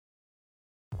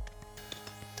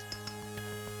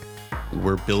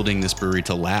we're building this brewery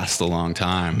to last a long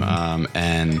time,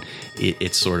 and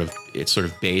it's sort of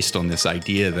based on this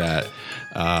idea that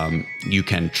you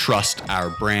can trust our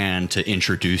brand to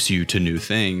introduce you to new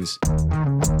things.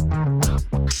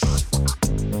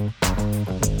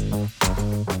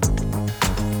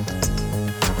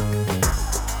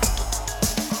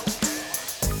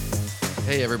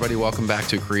 Hey everybody, welcome back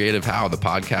to Creative How, the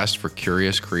podcast for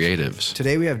curious creatives.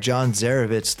 Today we have Jon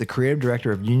Zerivitz, the creative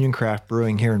director of Union Craft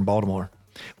Brewing here in Baltimore.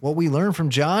 What we learned from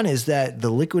Jon is that the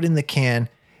liquid in the can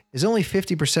is only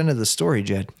 50% of the story,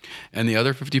 Jed. And the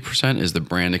other 50% is the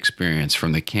brand experience,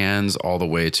 from the cans all the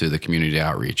way to the community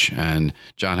outreach. And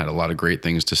Jon had a lot of great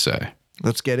things to say.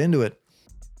 Let's get into it.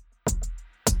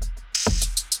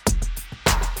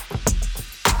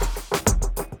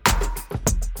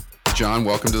 Jon,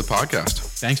 welcome to the podcast.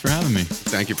 Thanks for having me.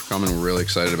 Thank you for coming. We're really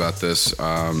excited about this.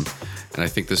 And I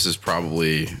think this is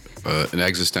probably an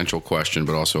existential question,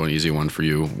 but also an easy one for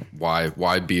you.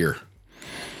 Why beer?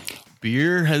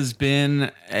 Beer has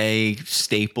been a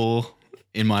staple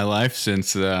in my life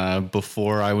since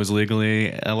before I was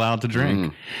legally allowed to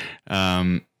drink.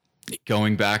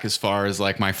 Going back as far as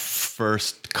like my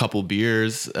first couple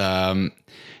beers,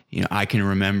 I can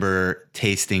remember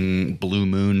tasting Blue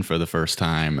Moon for the first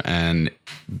time and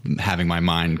having my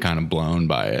mind kind of blown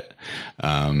by it.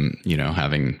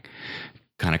 Having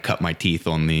kind of cut my teeth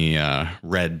on the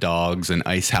Red Dogs and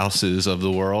Ice Houses of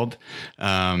the world.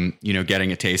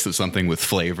 Getting a taste of something with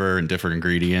flavor and different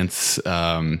ingredients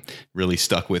really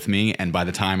stuck with me. And by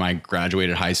the time I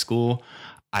graduated high school,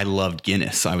 I loved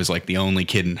Guinness. I was like the only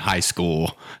kid in high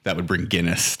school that would bring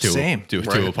Guinness to a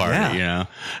party,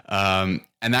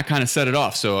 and that kind of set it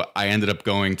off. So I ended up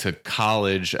going to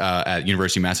college at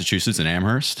University of Massachusetts in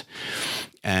Amherst,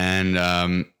 and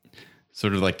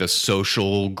sort of like the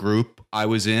social group I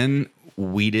was in,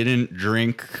 we didn't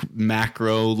drink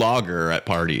macro lager at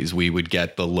parties. We would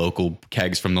get the local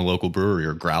kegs from the local brewery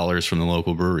or growlers from the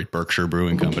local brewery, Berkshire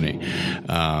Brewing Company.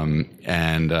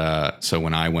 So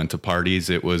when I went to parties,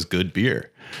 it was good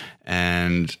beer.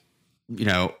 And,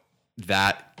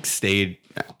 that stayed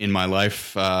in my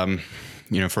life,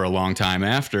 for a long time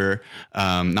after.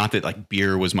 Not that like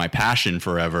beer was my passion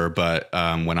forever, but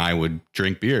when I would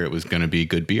drink beer, it was going to be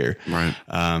good beer. Right.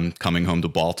 Coming home to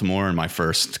Baltimore, and my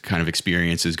first kind of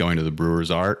experience is going to the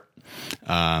Brewer's Art.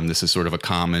 This is sort of a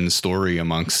common story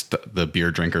amongst the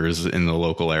beer drinkers in the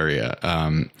local area.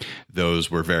 Those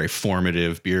were very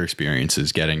formative beer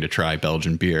experiences, getting to try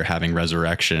Belgian beer, having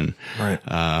Resurrection. Right.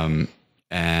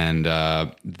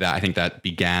 I think that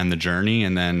began the journey.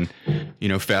 And then,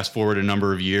 fast forward a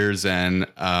number of years, and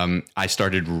I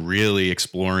started really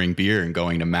exploring beer and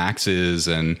going to Max's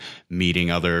and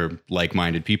meeting other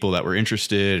like-minded people that were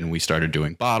interested. And we started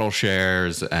doing bottle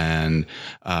shares, and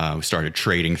we started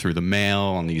trading through the mail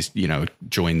on these,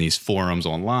 join these forums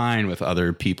online with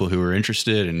other people who were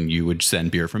interested. And you would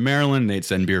send beer from Maryland, they'd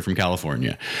send beer from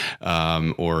California,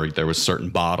 or there was a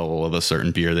certain bottle of a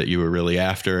certain beer that you were really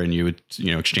after, and you would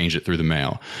exchange it through the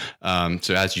mail.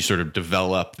 So as you sort of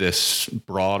develop this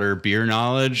broader beer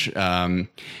knowledge,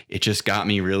 it just got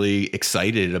me really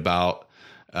excited about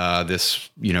this,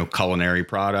 culinary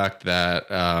product that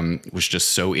was just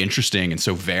so interesting and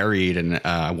so varied, and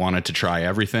I wanted to try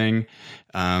everything.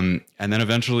 And then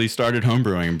eventually started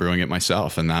homebrewing and brewing it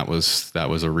myself, and that was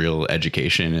a real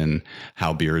education in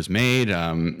how beer is made,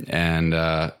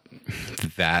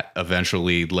 that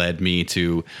eventually led me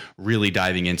to really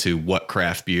diving into what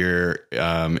craft beer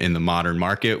in the modern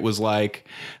market was like.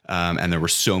 And there were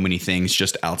so many things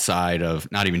just outside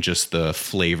of not even just the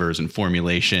flavors and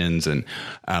formulations and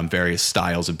various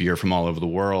styles of beer from all over the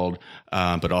world,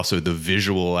 but also the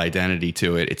visual identity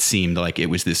to it. It seemed like it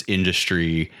was this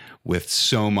industry with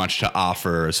so much to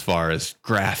offer as far as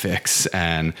graphics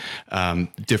and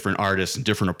different artists and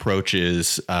different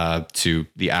approaches to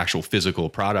the actual physical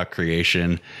product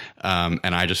creation.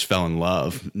 And I just fell in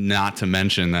love, not to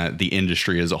mention that the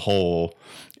industry as a whole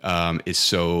is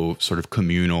so sort of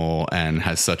communal and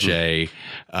has such a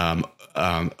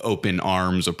open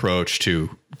arms approach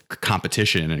to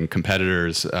competition and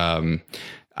competitors.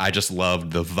 I just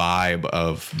loved the vibe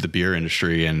of the beer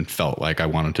industry and felt like I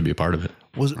wanted to be a part of it.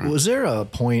 Was there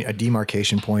a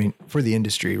demarcation point for the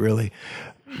industry, really,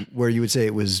 where you would say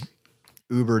it was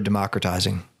uber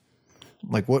democratizing?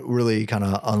 Like, what really kind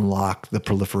of unlocked the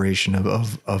proliferation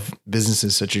of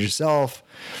businesses such as yourself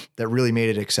that really made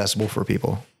it accessible for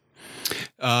people?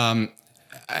 And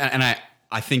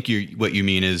I think what you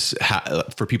mean is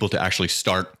for people to actually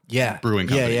start brewing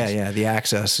companies. Yeah. The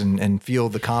access and feel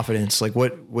the confidence. Like,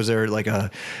 what was there like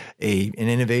an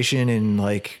innovation in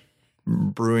like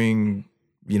brewing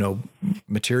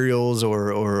materials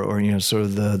or sort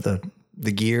of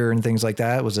the gear and things like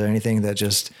that? Was there anything that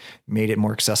just made it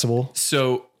more accessible?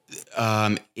 So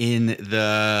in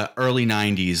the early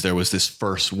 90s, there was this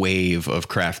first wave of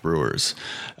craft brewers.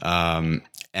 And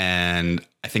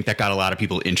I think that got a lot of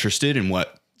people interested in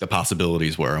what the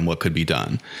possibilities were and what could be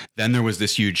done. Then there was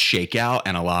this huge shakeout,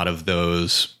 and a lot of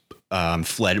those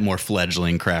more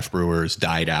fledgling craft brewers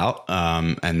died out.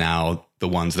 And now the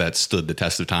ones that stood the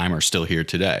test of time are still here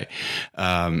today.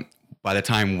 By the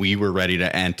time we were ready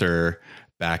to enter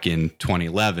back in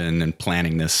 2011 and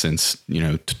planning this since,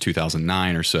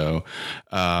 2009 or so,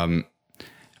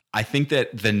 I think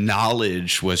that the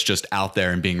knowledge was just out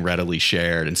there and being readily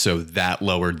shared. And so that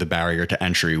lowered the barrier to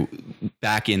entry.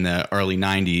 Back in the early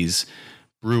 90s,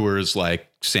 brewers like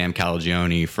Sam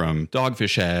Calagione from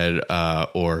Dogfish Head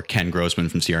or Ken Grossman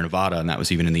from Sierra Nevada, and that was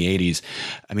even in the 80s.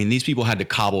 I mean, these people had to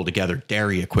cobble together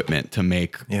dairy equipment to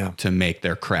make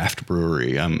their craft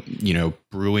brewery.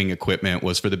 Brewing equipment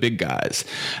was for the big guys.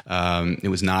 It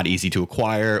was not easy to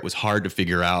acquire. It was hard to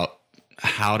figure out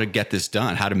how to get this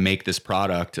done, how to make this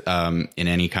product in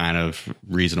any kind of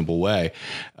reasonable way.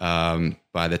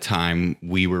 By the time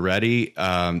we were ready,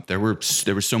 there was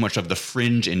so much of the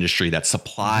fringe industry that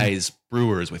supplies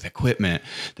brewers with equipment.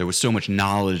 There was so much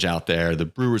knowledge out there. The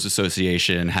Brewers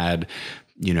Association had,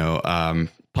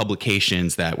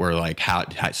 publications that were like, how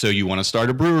so you want to start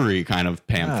a brewery kind of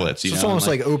pamphlets. So it's almost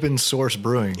like open source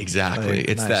brewing. Exactly. Like,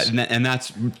 it's nice. and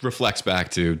that's reflects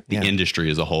back to the industry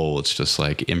as a whole. It's just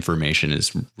like information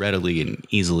is readily and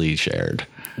easily shared.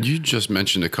 You just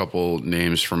mentioned a couple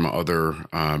names from other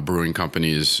brewing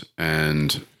companies,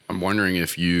 and I'm wondering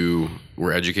if you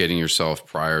were educating yourself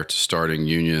prior to starting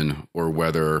Union, or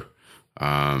whether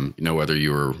whether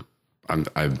you were.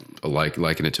 I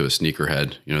liken it to a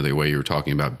sneakerhead, the way you were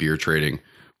talking about beer trading.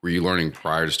 Were you learning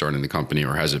prior to starting the company,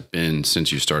 or has it been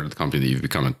since you started the company that you've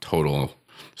become a total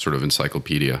sort of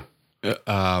encyclopedia?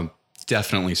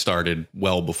 Definitely started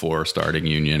well before starting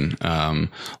Union,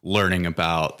 learning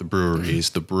about the breweries,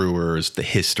 the brewers, the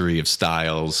history of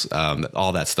styles,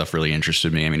 all that stuff really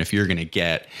interested me. I mean, if you're going to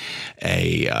get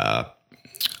a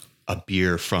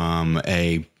beer from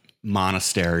a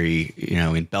monastery,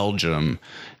 in Belgium,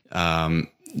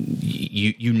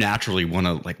 you naturally want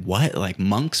to like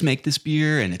monks make this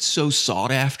beer, and it's so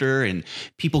sought after, and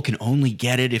people can only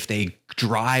get it if they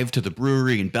drive to the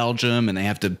brewery in Belgium, and they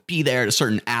have to be there at a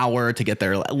certain hour to get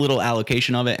their little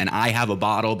allocation of it. And I have a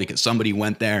bottle because somebody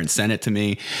went there and sent it to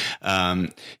me.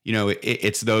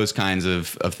 It's those kinds of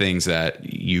things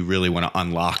that you really want to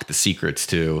unlock the secrets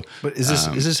to. But is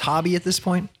this hobby at this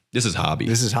point? This is hobby.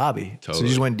 Totally. So you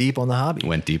just went deep on the hobby.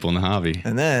 Went deep on the hobby.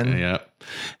 And then... Yeah.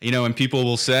 And people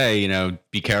will say,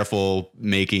 be careful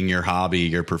making your hobby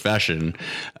your profession.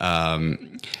 At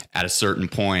a certain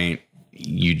point,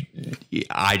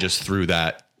 I just threw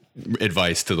that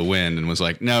advice to the wind and was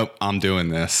like, nope, I'm doing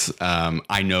this.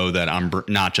 I know that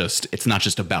it's not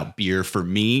just about beer for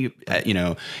me.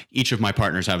 Each of my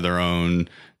partners have their own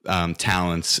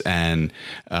talents, and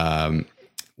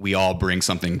we all bring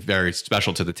something very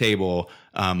special to the table.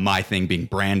 My thing being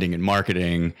branding and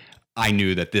marketing. I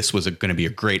knew that this was going to be a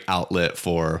great outlet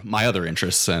for my other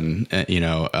interests and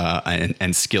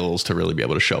skills to really be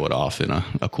able to show it off in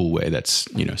a cool way that's,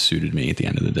 suited me at the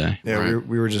end of the day. Yeah. Right.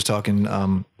 We were just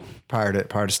talking, prior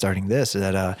to starting this,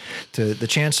 that to the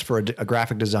chance for a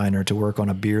graphic designer to work on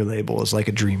a beer label is like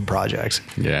a dream project.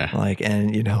 Yeah.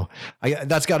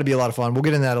 That's got to be a lot of fun. We'll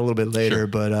get into that a little bit later, Sure.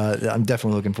 But I'm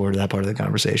definitely looking forward to that part of the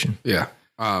conversation. Yeah.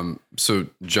 So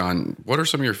John, what are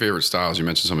some of your favorite styles? You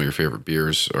mentioned some of your favorite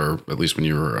beers, or at least when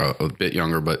you were a bit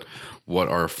younger, but what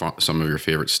are some of your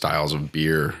favorite styles of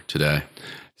beer today?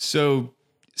 So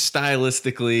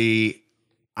stylistically,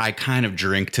 I kind of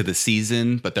drink to the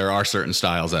season, but there are certain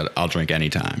styles that I'll drink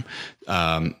anytime.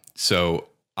 So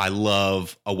I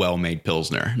love a well-made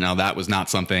Pilsner. Now, that was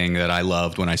not something that I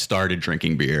loved when I started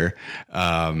drinking beer,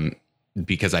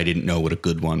 because I didn't know what a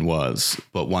good one was.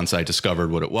 But once I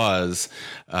discovered what it was,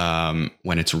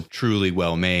 when it's truly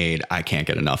well made, I can't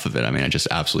get enough of it. I mean, I just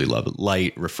absolutely love it.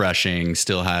 Light, refreshing,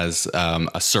 still has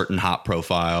a certain hop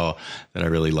profile that I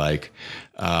really like.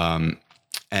 And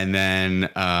then,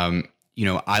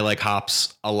 I like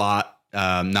hops a lot.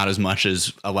 Not as much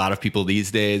as a lot of people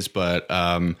these days, but,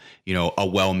 a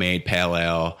well-made pale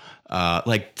ale,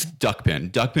 like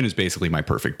Duckpin. Duckpin is basically my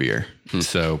perfect beer.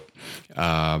 So,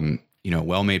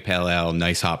 well-made pale ale,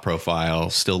 nice hop profile,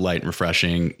 still light and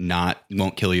refreshing,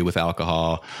 won't kill you with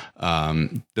alcohol.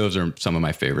 Those are some of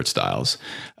my favorite styles.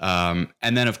 And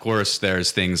then, of course,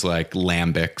 there's things like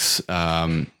lambics,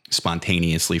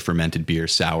 spontaneously fermented beer,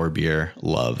 sour beer.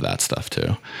 Love that stuff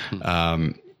too.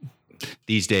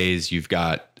 these days you've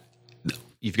got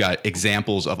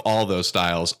examples of all those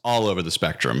styles all over the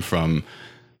spectrum, from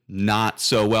not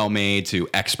so well made to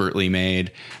expertly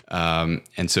made. And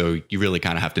so you really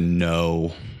kind of have to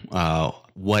know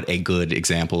what a good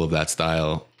example of that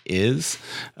style is.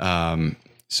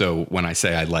 So when I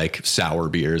say I like sour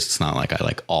beers, it's not like I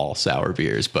like all sour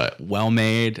beers, but well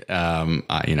made, I'm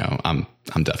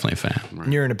definitely a fan. Right.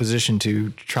 And you're in a position to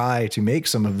try to make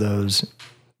some of those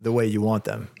the way you want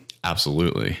them.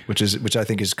 Absolutely. Which I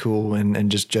think is cool.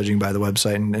 And just judging by the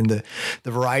website and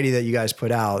the variety that you guys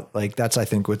put out, like that's, I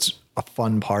think, what's a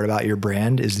fun part about your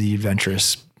brand is the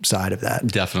adventurous side of that.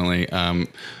 Definitely.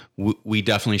 We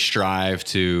definitely strive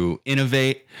to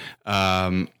innovate.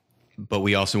 But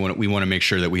we also want to make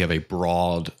sure that we have a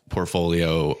broad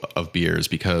portfolio of beers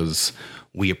because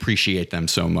we appreciate them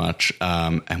so much.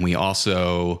 And we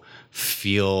also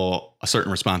feel a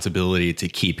certain responsibility to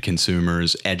keep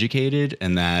consumers educated,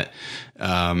 and that,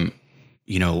 a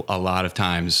lot of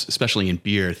times, especially in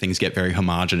beer, things get very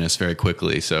homogenous very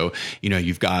quickly. So,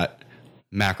 you've got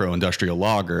macro industrial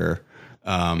lager.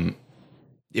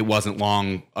 It wasn't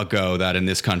long ago that in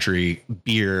this country,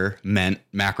 beer meant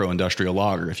macro industrial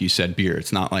lager. If you said beer,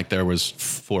 it's not like there was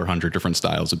 400 different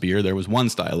styles of beer. There was one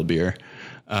style of beer.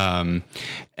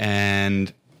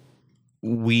 And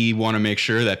we want to make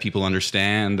sure that people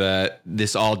understand that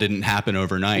this all didn't happen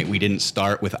overnight. We didn't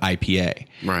start with IPA,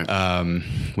 right?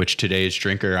 Which today's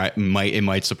drinker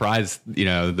might surprise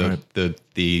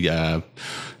the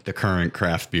current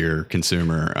craft beer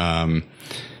consumer.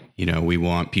 We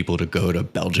want people to go to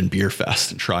Belgian Beer Fest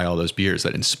and try all those beers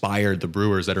that inspired the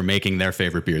brewers that are making their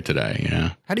favorite beer today.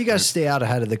 How do you guys stay out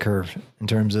ahead of the curve in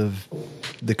terms of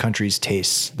the country's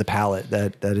tastes, the palate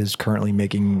that is currently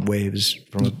making waves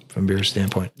from a beer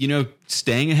standpoint?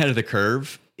 Staying ahead of the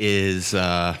curve is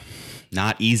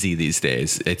not easy these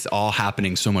days. It's all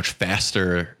happening so much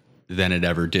faster than it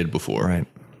ever did before.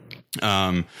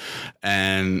 Right.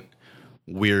 And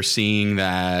we're seeing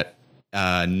that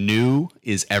new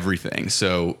is everything.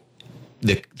 So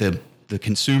the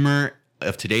consumer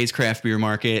of today's craft beer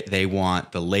market, they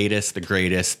want the latest, the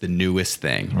greatest, the newest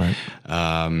thing. Right.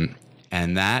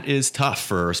 And that is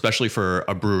tough especially for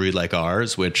a brewery like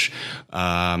ours, which,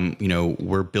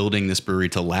 we're building this brewery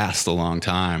to last a long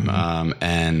time. Mm-hmm.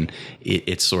 And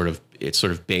it's sort of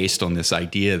based on this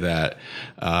idea that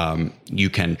you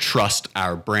can trust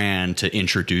our brand to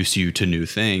introduce you to new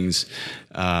things.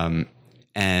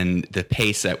 And the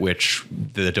pace at which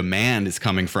the demand is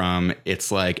coming from,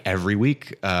 it's like every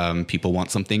week people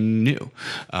want something new.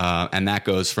 And that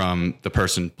goes from the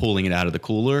person pulling it out of the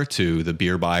cooler to the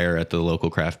beer buyer at the local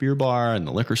craft beer bar and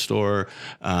the liquor store.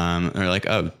 They're like,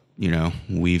 oh,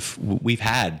 we've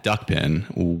had Duckpin.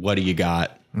 What do you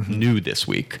got new this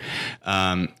week?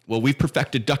 Well, we've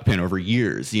perfected Duckpin over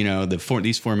years.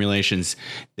 These formulations,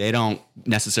 they don't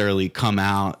necessarily come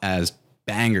out as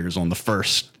bangers on the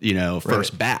first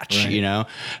batch, right.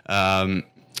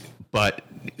 But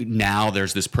now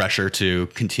there's this pressure to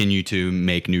continue to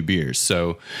make new beers.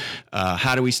 So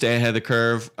how do we stay ahead of the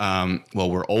curve? Well,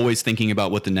 we're always thinking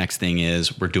about what the next thing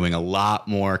is. We're doing a lot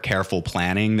more careful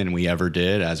planning than we ever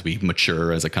did as we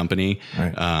mature as a company.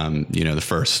 Right. The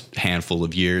first handful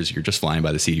of years, you're just flying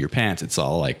by the seat of your pants. It's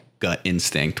all like gut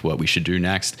instinct, what we should do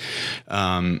next.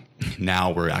 Now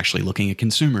we're actually looking at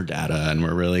consumer data and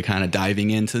we're really kind of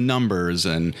diving into numbers,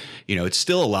 and it's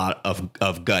still a lot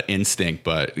of gut instinct,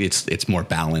 but it's more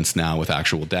balanced now with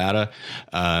actual data.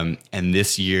 And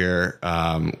this year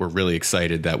we're really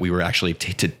excited that we were actually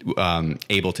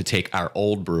able to take our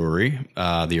old brewery,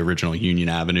 the original Union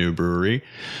Avenue brewery.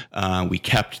 We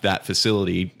kept that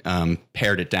facility,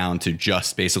 pared it down to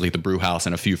just basically the brew house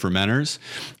and a few fermenters.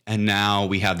 And now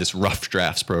we have this rough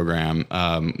drafts program,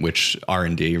 which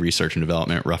R&D, research and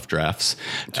development, rough drafts.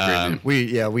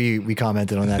 We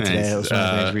commented on that today. That was one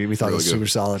of the things we thought really was super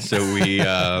solid. So we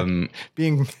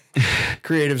being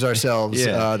creatives ourselves,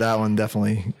 that one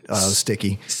definitely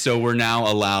sticky. So we're now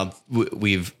allowed.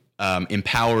 We've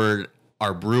empowered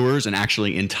our brewers and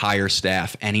actually entire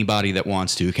staff. Anybody that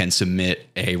wants to can submit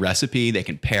a recipe. They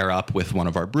can pair up with one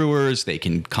of our brewers. They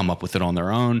can come up with it on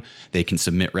their own. They can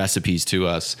submit recipes to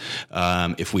us.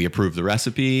 If we approve the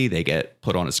recipe, they get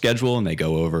put on a schedule and they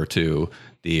go over to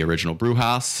the original brew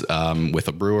house with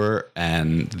a brewer,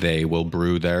 and they will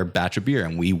brew their batch of beer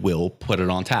and we will put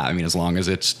it on tap. I mean, as long as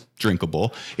it's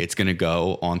drinkable, it's going to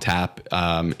go on tap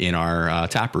in our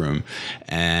tap room.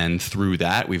 And through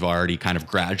that, we've already kind of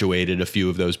graduated a few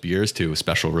of those beers to a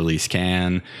special release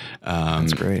can.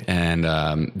 That's great.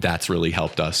 And that's really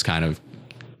helped us kind of,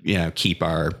 keep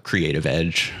our creative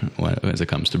edge as it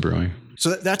comes to brewing.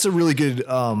 So that's a really good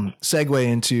segue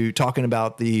into talking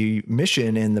about the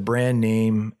mission and the brand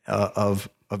name of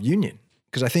Union,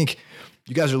 because I think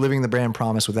you guys are living the brand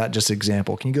promise with that just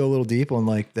example. Can you go a little deep on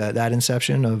like that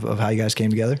inception of how you guys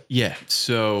came together? Yeah.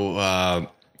 So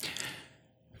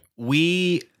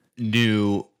we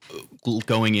knew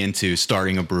going into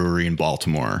starting a brewery in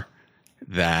Baltimore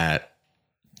that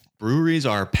breweries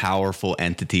are powerful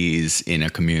entities in a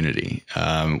community.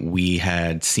 We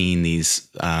had seen these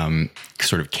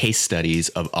sort of case studies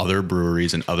of other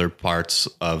breweries in other parts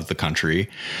of the country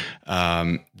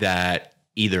that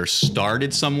either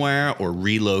started somewhere or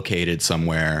relocated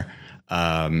somewhere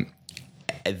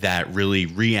that really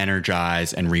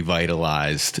re-energized and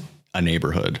revitalized a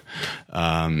neighborhood.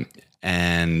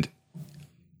 And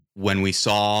when we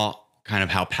saw kind of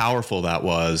how powerful that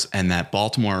was, and that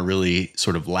Baltimore really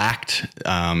sort of lacked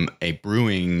a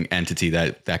brewing entity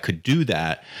that could do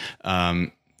that,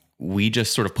 we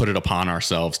just sort of put it upon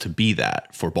ourselves to be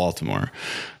that for Baltimore.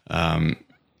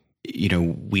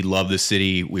 We love the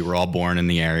city. We were all born in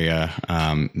the area.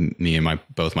 Me and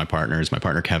both my partners. My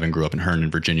partner Kevin grew up in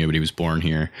Herndon, Virginia, but he was born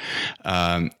here.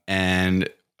 And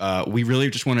we really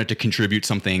just wanted to contribute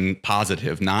something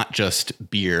positive, not just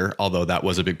beer, although that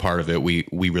was a big part of it. We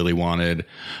really wanted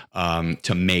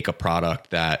to make a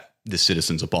product that the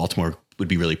citizens of Baltimore would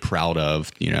be really proud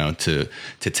of, to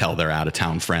tell their out of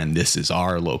town friend, this is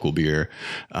our local beer.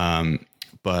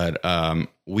 But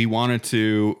we wanted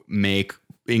to make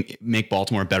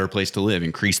Baltimore a better place to live,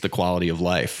 increase the quality of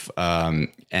life,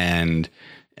 and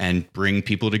bring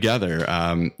people together.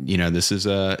 This is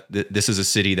a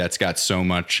city that's got so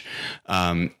much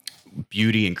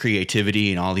beauty and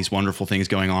creativity and all these wonderful things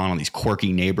going on these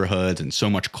quirky neighborhoods and so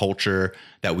much culture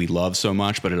that we love so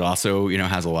much. But it also,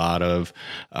 has a lot of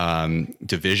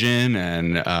division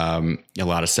and a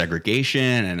lot of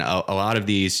segregation and a lot of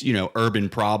these, urban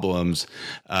problems.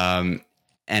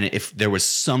 And if there was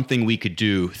something we could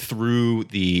do through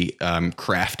the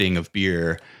crafting of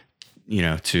beer,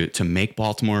 to make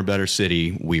Baltimore a better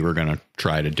city, we were going to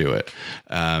try to do it.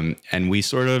 And we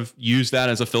sort of use that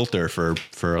as a filter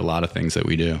for a lot of things that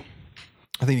we do.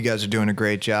 I think you guys are doing a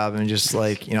great job. And just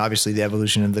like, obviously the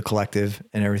evolution of the collective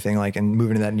and everything, like, and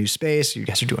moving to that new space, you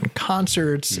guys are doing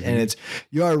concerts, mm-hmm. and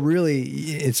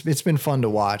it's been fun to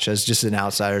watch as just an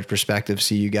outsider's perspective,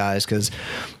 see you guys. 'Cause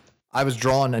I was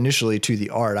drawn initially to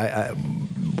the art. A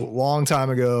long time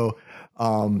ago,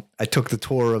 I took the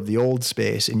tour of the old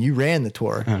space, and you ran the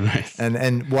tour. Oh, nice.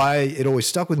 And why it always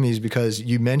stuck with me is because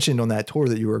you mentioned on that tour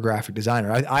that you were a graphic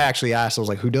designer. I actually asked, I was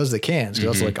like, who does the cans?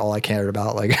 Because that's like all I cared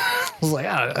about. Like, I was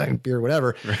like, beer,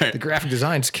 whatever. Right. The graphic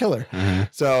design's killer. Uh-huh.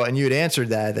 So, and you had answered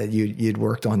that you'd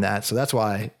worked on that. So that's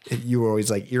why you were always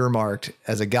like earmarked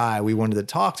as a guy we wanted to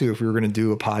talk to if we were going to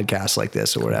do a podcast like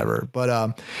this or whatever.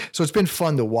 But, so it's been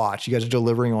fun to watch. You guys are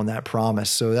delivering on that promise.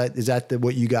 So is that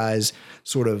what you guys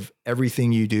sort of,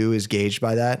 everything you do is gauged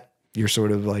by that? You're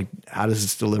sort of like, how does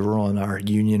this deliver on our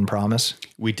union promise?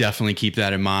 We definitely keep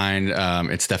that in mind.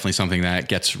 It's definitely something that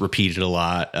gets repeated a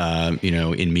lot,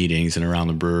 in meetings and around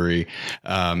the brewery,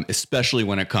 especially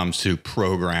when it comes to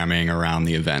programming around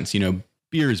the events.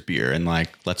 Beer is beer, and like,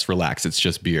 let's relax. It's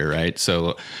just beer, right?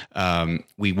 So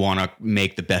we want to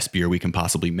make the best beer we can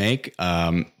possibly make.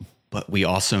 But we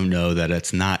also know that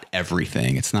it's not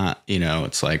everything. It's not,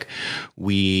 it's like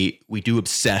we do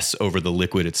obsess over the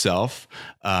liquid itself,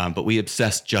 but we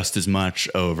obsess just as much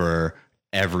over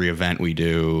every event we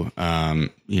do,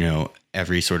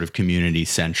 every sort of community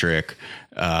centric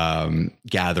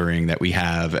gathering that we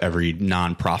have, every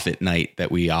nonprofit night that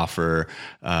we offer.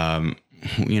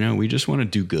 We just want to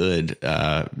do good,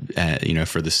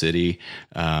 for the city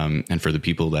and for the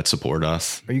people that support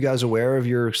us. Are you guys aware of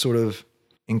your sort of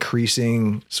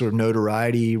increasing sort of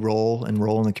notoriety role in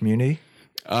the community?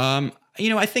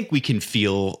 I think we can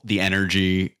feel the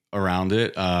energy around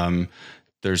it.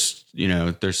 There's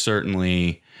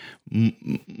certainly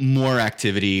more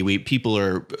activity.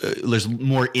 There's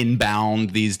more inbound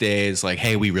these days. Like,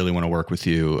 hey, we really want to work with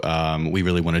you. We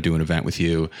really want to do an event with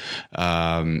you.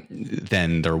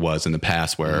 Than there was in the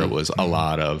past, where it was a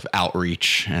lot of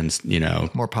outreach and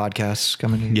more podcasts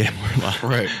coming in. Yeah,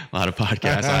 a lot of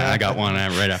podcasts. I got one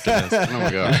right after this. Oh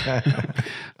my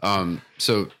god.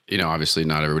 So obviously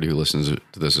not everybody who listens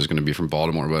to this is going to be from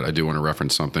Baltimore, but I do want to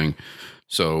reference something.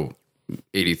 So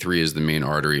 83 is the main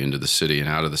artery into the city and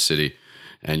out of the city,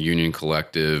 and Union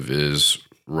Collective is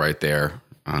right there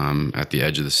at the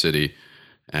edge of the city.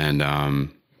 And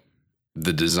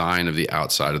the design of the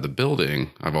outside of the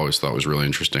building, I've always thought was really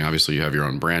interesting. Obviously, you have your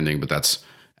own branding, but that's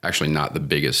actually not the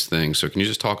biggest thing. So can you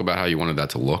just talk about how you wanted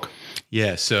that to look?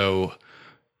 Yeah. So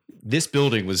this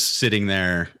building was sitting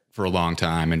there for a long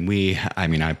time.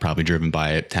 And I've probably driven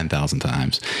by it 10,000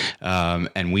 times.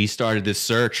 And we started this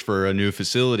search for a new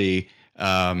facility.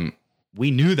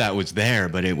 We knew that was there,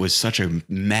 but it was such a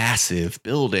massive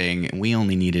building, and we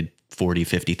only needed 40,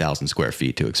 50,000 square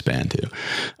feet to expand to.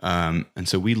 And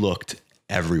so we looked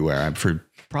everywhere for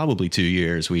probably 2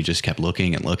 years. We just kept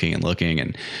looking and looking and looking,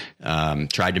 and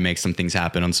tried to make some things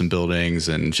happen on some buildings,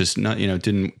 and just not,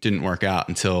 didn't work out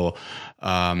until,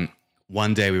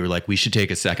 one day we were like, we should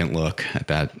take a second look at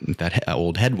that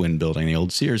old Headwind building, the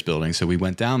old Sears building. So we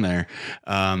went down there.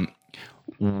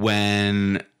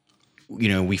 When,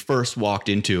 we first walked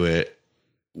into it,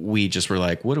 we just were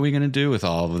like, what are we going to do with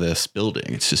all of this building?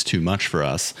 It's just too much for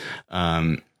us.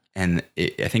 I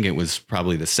think it was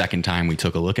probably the second time we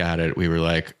took a look at it. We were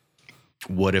like,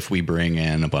 what if we bring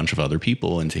in a bunch of other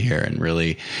people into here and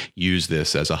really use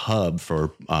this as a hub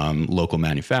for local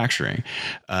manufacturing?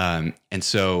 And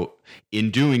so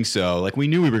in doing so, like, we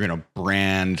knew we were going to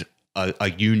brand a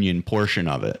union portion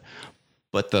of it,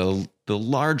 but the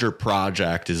larger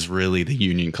project is really the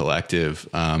Union Collective.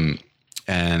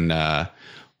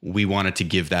 We wanted to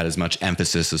give that as much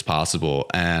emphasis as possible.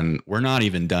 And we're not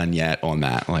even done yet on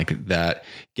that. Like, that,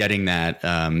 getting that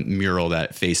mural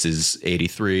that faces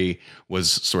 83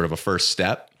 was sort of a first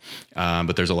step.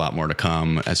 But there's a lot more to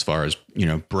come as far as,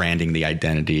 branding the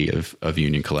identity of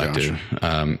Union Collective.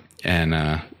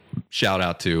 Gotcha. Shout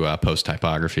out to Post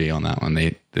Typography on that one.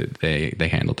 They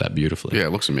handled that beautifully. Yeah,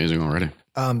 it looks amazing already.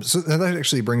 So that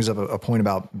actually brings up a point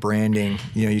about branding.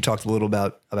 You talked a little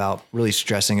about really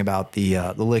stressing about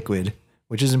the liquid,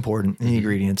 which is important, the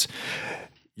ingredients.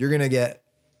 You're going to get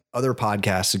other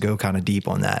podcasts to go kind of deep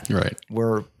on that. Right.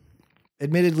 We're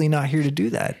admittedly not here to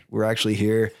do that. We're actually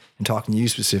here and talking to you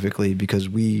specifically because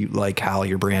we like how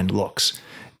your brand looks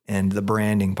and the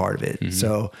branding part of it. Mm-hmm.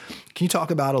 So can you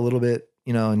talk about a little bit,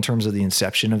 in terms of the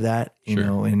inception of that,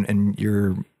 Sure. And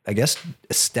your, I guess,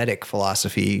 aesthetic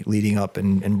philosophy leading up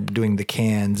and doing the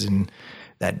cans and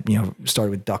that,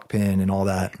 started with duck pin and all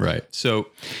that. Right. So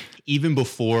even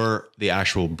before the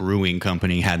actual brewing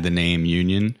company had the name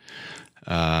Union,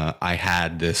 I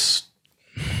had this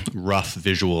rough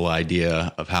visual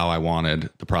idea of how I wanted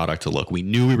the product to look. We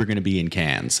knew we were going to be in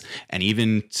cans. And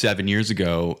even 7 years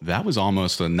ago, that was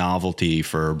almost a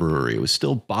for a brewery. It was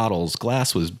still bottles.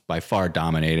 Glass was by far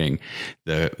dominating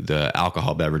the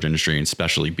alcohol beverage industry, and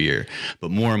especially beer.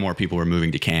 But more and more people were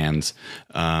moving to cans.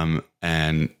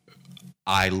 And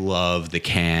I love the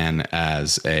can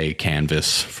as a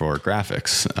canvas for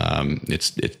graphics.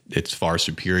 It's far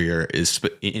superior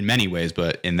in many ways,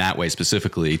 but in that way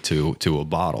specifically to a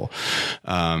bottle.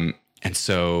 And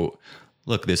so,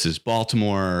 look, this is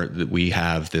Baltimore. We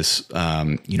have this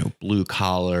blue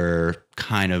collar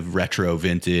kind of retro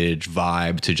vintage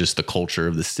vibe to just the culture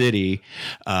of the city.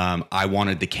 I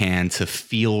wanted the can to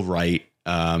feel right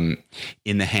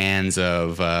in the hands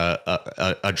of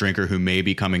a drinker who may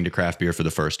be coming to craft beer for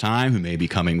the first time, who may be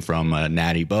coming from a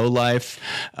Natty Boh life.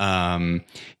 I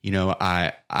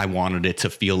wanted it to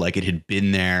feel like it had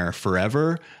been there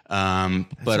forever,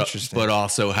 but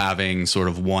also having sort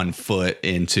of 1 foot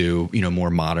into more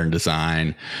modern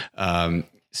design.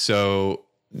 So,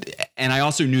 and I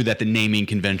also knew that the naming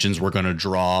conventions were going to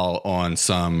draw on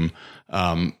some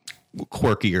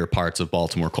quirkier parts of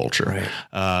Baltimore culture.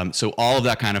 Right. So all of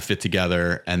that kind of fit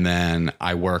together. And then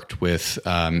I worked with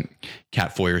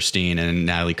Kat Feuerstein and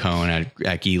Natalie Cohen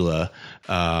at Gila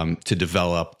to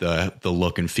develop the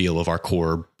look and feel of our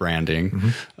core branding.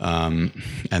 Mm-hmm.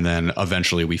 And then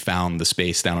eventually we found the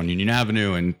space down on Union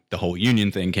Avenue, and the whole Union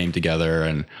thing came together,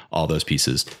 and all those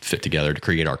pieces fit together to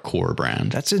create our core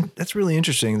brand. That's really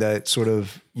interesting that sort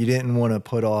of you didn't want to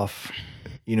put off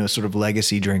sort of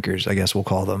legacy drinkers, I guess we'll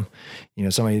call them,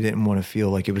 somebody didn't want to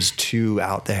feel like it was too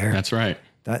out there. That's right.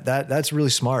 That's really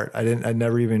smart. I'd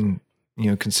never even,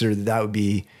 considered that would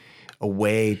be a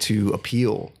way to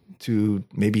appeal to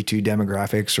maybe two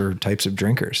demographics or types of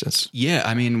drinkers.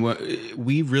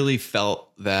 We really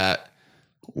felt that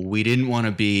we didn't want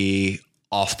to be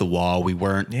off the wall. We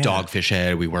weren't Dogfish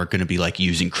Head. We weren't going to be like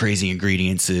using crazy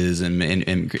ingredients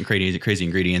and crazy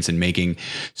ingredients and making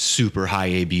super high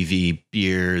ABV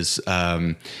beers.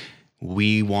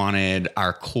 We wanted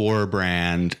our core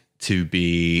brand to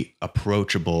be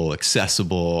approachable,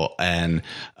 accessible, and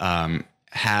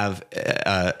have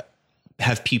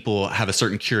people have a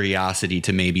certain curiosity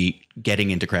to maybe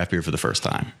getting into craft beer for the first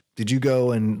time. Did you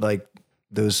go and like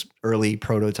those early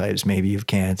prototypes maybe of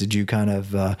cans? Did you kind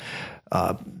of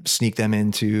sneak them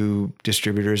into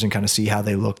distributors and kind of see how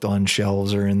they looked on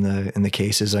shelves or in the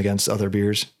cases against other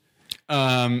beers?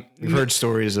 We've heard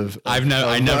stories of I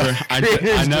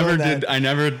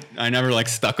never like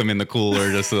stuck them in the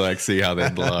cooler just to like see how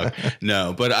they'd look.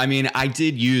 No, but I mean, I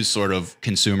did use sort of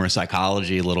consumer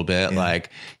psychology a little bit, like,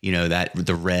 you know, that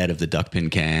the red of the duckpin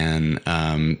can,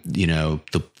 you know,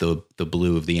 the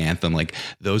blue of the Anthem, like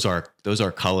those are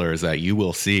colors that you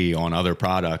will see on other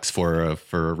products for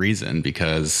a reason,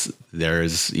 because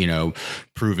there's, you know,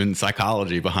 proven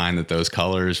psychology behind that those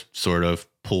colors sort of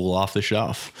pull off the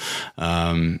shelf.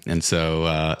 And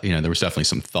so, you know, there was definitely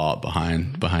some thought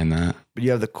behind that. But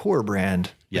you have the core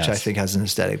brand, which I think has an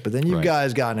aesthetic. But then you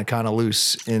guys gotten it kind of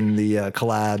loose in the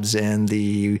collabs and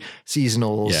the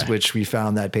seasonals, which we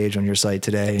found that page on your site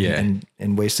today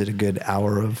and wasted a good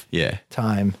hour of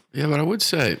time. Yeah, but I would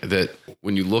say that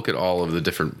when you look at all of the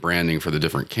different branding for the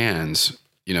different cans,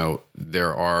 you know,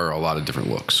 there are a lot of different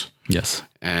looks. Yes.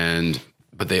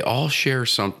 But they all share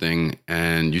something,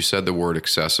 and you said the word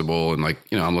accessible, and like,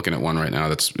 you know, I'm looking at one right now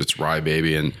it's Rye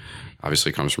Baby, and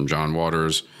obviously comes from John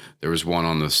Waters. There was one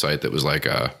on the site that was like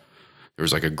a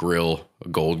grill, a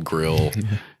gold grill,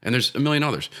 and there's a million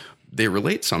others. They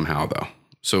relate somehow though.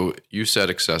 So you said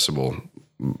accessible.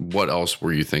 What else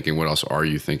were you thinking? What else are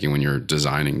you thinking when you're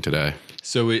designing today?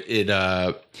 So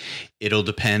it'll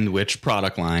depend which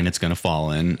product line it's going to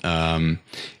fall in.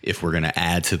 If we're going to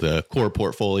add to the core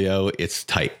portfolio, it's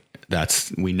tight.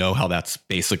 We know how that's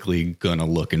basically going to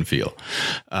look and feel.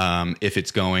 If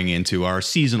it's going into our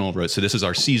seasonal, so this is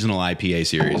our seasonal IPA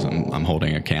series. I'm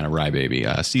holding a can of Rye Baby,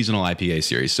 seasonal IPA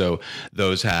series. So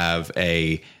those have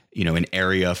an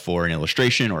area for an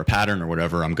illustration or a pattern or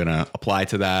whatever I'm going to apply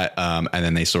to that. And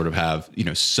then they sort of have, you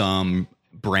know, some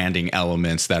branding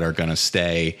elements that are going to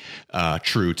stay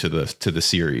true to the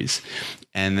series.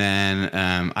 And then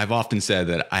I've often said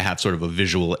that I have sort of a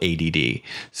visual ADD.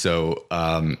 So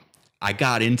I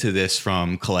got into this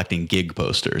from collecting gig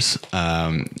posters,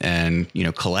 and, you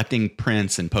know, collecting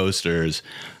prints and posters,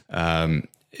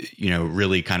 you know,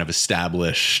 really kind of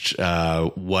established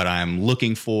what I'm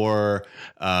looking for,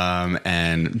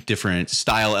 and different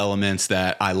style elements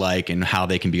that I like and how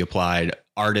they can be applied,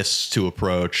 artists to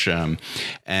approach.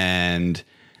 And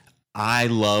I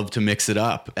love to mix it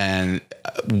up. And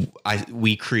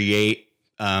we create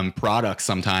products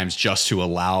sometimes just to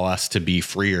allow us to be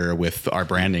freer with our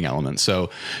branding elements. So,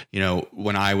 you know,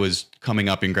 when I was coming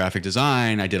up in graphic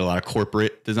design, I did a lot of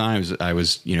corporate design. I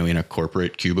was, you know, in a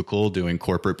corporate cubicle doing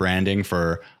corporate branding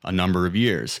for a number of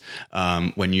years.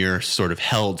 When you're sort of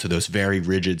held to those very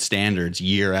rigid standards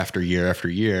year after year after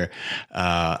year,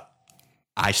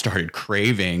 I started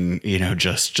craving, you know,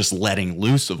 just letting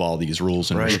loose of all these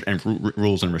rules and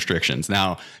rules and restrictions.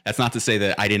 Now, that's not to say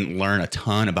that I didn't learn a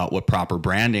ton about what proper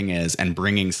branding is and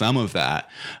bringing some of that.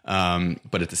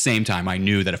 But at the same time, I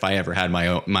knew that if I ever had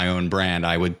my own brand,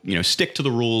 I would, you know, stick to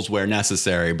the rules where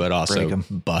necessary, but also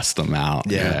bust them out.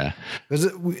 Yeah.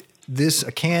 This,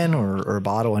 a can or a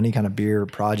bottle, any kind of beer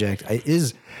project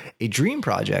is a dream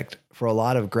project for a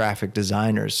lot of graphic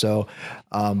designers. So,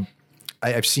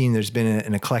 I've seen there's been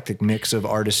an eclectic mix of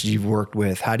artists you've worked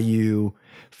with. How do you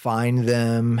find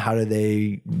them?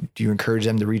 Do you encourage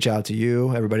them to reach out to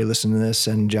you? Everybody listening to this,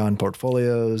 send Jon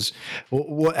portfolios.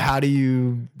 How do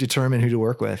you determine who to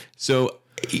work with? So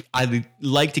I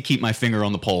like to keep my finger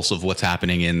on the pulse of what's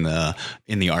happening in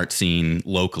the art scene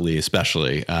locally,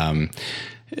 especially.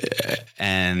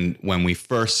 And when we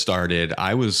first started,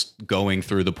 I was going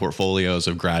through the portfolios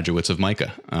of graduates of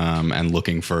MICA, and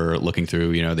looking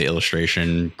through, you know, the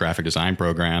illustration graphic design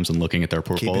programs and looking at their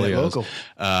portfolios.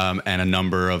 And a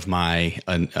number of my,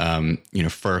 you know,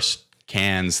 first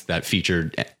cans that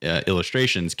featured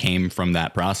illustrations came from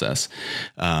that process.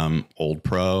 Old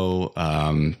Pro,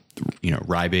 you know,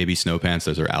 Rye Baby Snow Pants.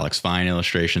 Those are Alex Fine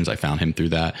illustrations. I found him through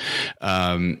that.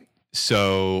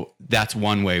 So that's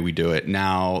one way we do it.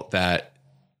 Now that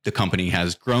the company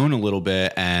has grown a little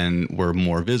bit and we're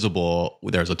more visible,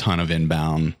 there's a ton of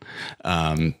inbound.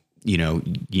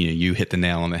 You hit the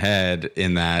nail on the head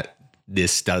in that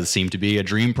this does seem to be a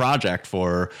dream project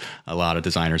for a lot of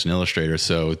designers and illustrators.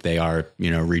 So they are,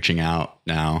 you know, reaching out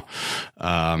now.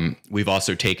 We've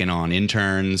also taken on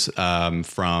interns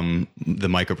from the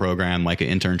MICA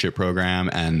internship program,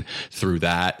 and through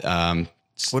that,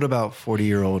 what about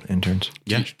 40-year-old interns?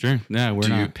 Yeah, sure. Yeah, we're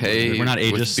not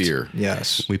ageist. With beer?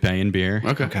 Yes, we pay in beer.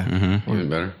 Okay. Mm-hmm. Even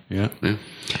better. Yeah.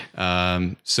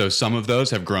 So some of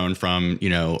those have grown from, you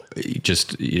know,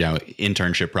 just, you know,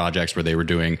 internship projects where they were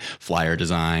doing flyer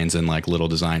designs and like little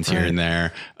designs here and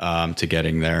there, to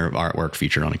getting their artwork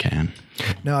featured on a can.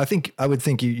 No, I would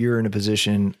think you're in a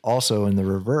position also in the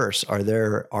reverse. Are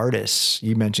there artists?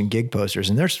 You mentioned gig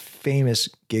posters, and there's famous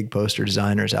gig poster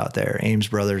designers out there, Ames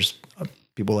Brothers,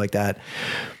 people like that.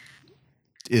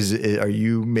 Are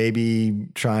you maybe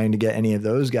trying to get any of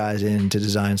those guys in to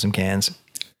design some cans?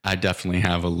 I definitely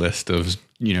have a list of,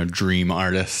 dream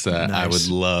artists that I would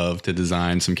love to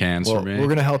design some cans for me. We're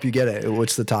going to help you get it.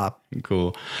 What's the top?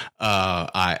 Cool.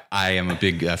 I am a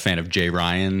big fan of Jay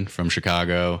Ryan from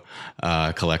Chicago.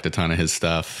 Collect a ton of his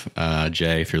stuff.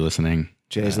 Jay, if you're listening.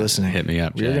 Jay's listening. Hit me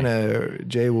up, Jay.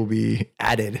 Jay will be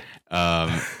added.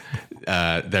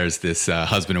 There's this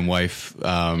husband and wife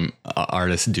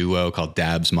artist duo called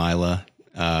Dabs Mila.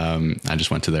 I just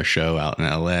went to their show out in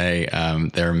LA.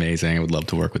 They're amazing. I would love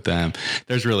to work with them.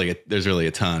 There's really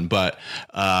a ton, but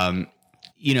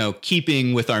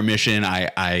keeping with our mission,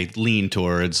 I lean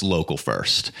towards local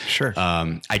first. Sure.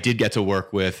 I did get to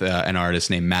work with an artist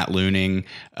named Matt Looning,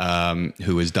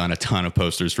 who has done a ton of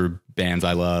posters for bands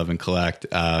I love and collect.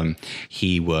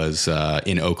 He was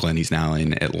in Oakland. He's now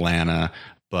in Atlanta.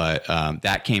 But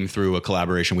that came through a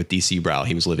collaboration with DC Brow.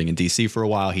 He was living in DC for a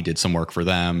while. He did some work for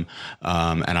them.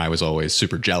 And I was always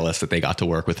super jealous that they got to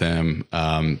work with him.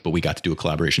 But we got to do a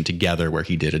collaboration together where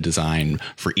he did a design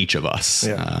for each of us.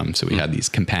 Yeah. So we had these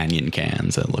companion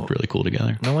cans that looked really cool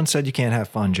together. No one said you can't have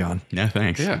fun, John. No,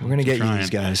 thanks. Yeah. We're going to get you these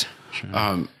guys.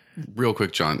 Sure. Real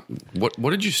quick, John, what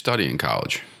did you study in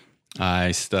college?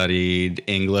 I studied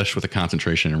English with a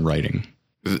concentration in writing.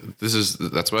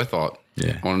 That's what I thought.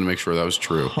 Yeah. I wanted to make sure that was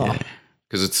true.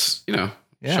 Because it's, Sean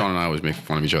and I always make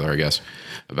fun of each other, I guess,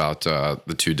 about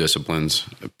the two disciplines.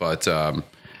 But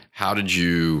how did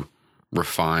you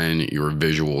refine your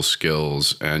visual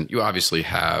skills? And you obviously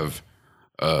have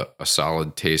a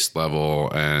solid taste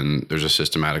level, and there's a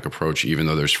systematic approach, even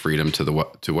though there's freedom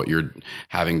to what you're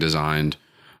having designed.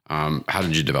 How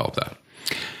did you develop that?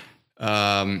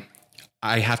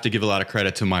 I have to give a lot of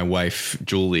credit to my wife,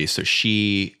 Julie. So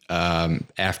she,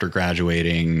 after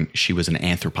graduating, she was an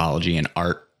anthropology and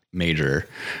art major.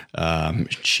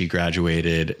 She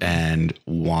graduated and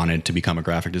wanted to become a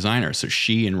graphic designer. So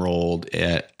she enrolled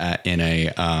in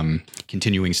a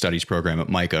continuing studies program at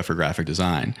MICA for graphic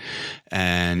design.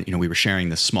 And, we were sharing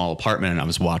this small apartment and I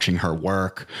was watching her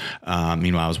work.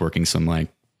 Meanwhile, I was working some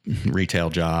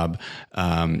retail job,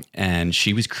 and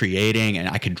she was creating, and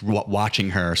I could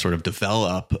watching her sort of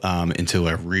develop into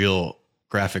a real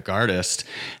graphic artist.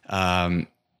 And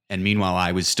meanwhile,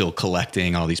 I was still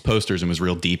collecting all these posters and was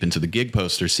real deep into the gig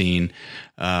poster scene.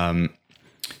 But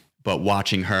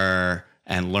watching her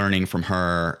and learning from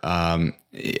her,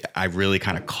 I really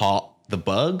kind of caught the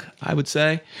bug, I would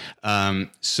say.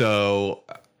 So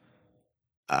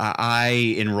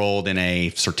I enrolled in a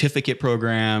certificate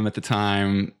program at the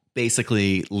time,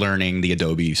 basically learning the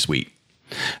Adobe suite.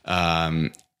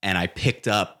 And I picked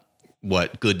up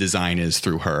what good design is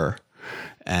through her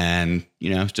and,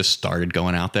 just started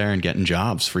going out there and getting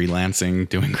jobs, freelancing,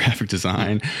 doing graphic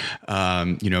design.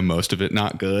 Most of it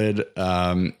not good.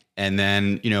 And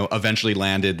then, eventually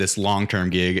landed this long-term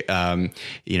gig,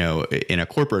 in a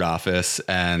corporate office.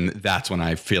 And that's when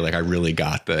I feel like I really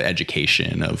got the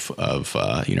education of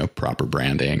proper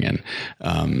branding and,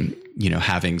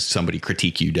 having somebody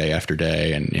critique you day after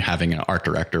day and having an art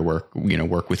director work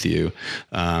with you.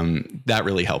 That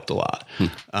really helped a lot.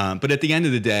 But at the end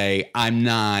of the day, I'm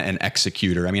not an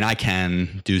executor. I mean, I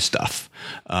can do stuff.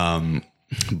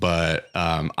 But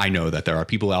I know that there are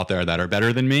people out there that are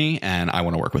better than me, and I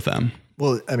want to work with them.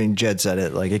 Well, I mean, Jed said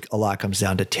it, a lot comes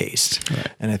down to taste. Right.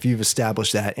 And if you've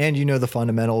established that and the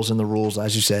fundamentals and the rules,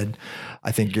 as you said,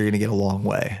 I think you're going to get a long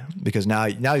way because now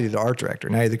you're the art director.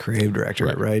 Now you're the creative director,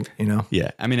 right?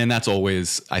 Yeah. I mean, and that's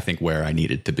always, I think, where I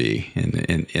needed to be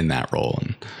in that role.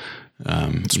 And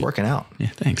it's working out. Yeah,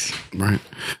 thanks. Right.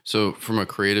 So from a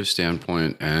creative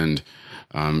standpoint and,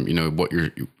 what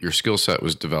your skill set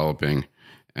was developing,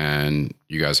 and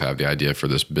you guys have the idea for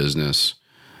this business.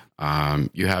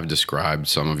 You have described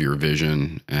some of your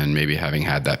vision and maybe having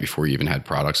had that before you even had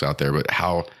products out there, but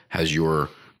how has your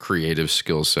creative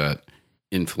skill set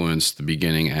influenced the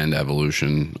beginning and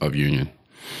evolution of Union?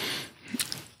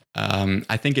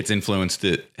 I think it's influenced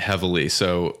it heavily.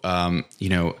 So,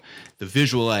 the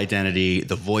visual identity,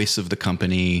 the voice of the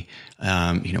company,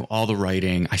 all the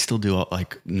writing. I still do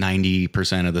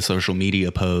 90% of the social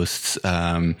media posts.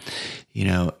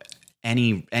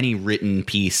 Any written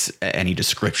piece, any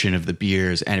description of the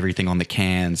beers, and everything on the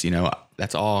cans.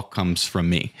 That's all comes from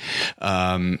me.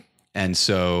 And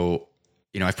so,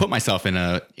 I've put myself in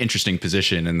a interesting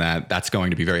position in that's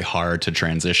going to be very hard to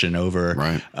transition over.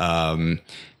 Right.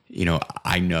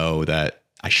 I know that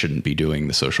I shouldn't be doing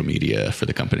the social media for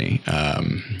the company.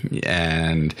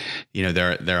 And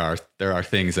there are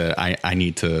things that I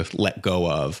need to let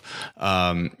go of.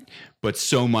 But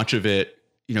so much of it,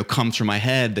 comes from my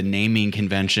head, the naming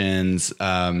conventions,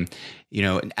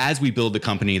 as we build the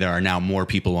company, there are now more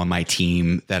people on my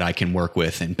team that I can work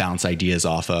with and bounce ideas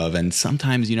off of. And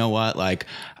sometimes, like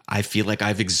I feel like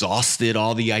I've exhausted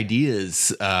all the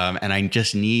ideas, and I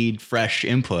just need fresh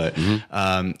input.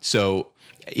 So,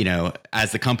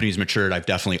 as the company's matured, I've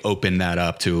definitely opened that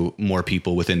up to more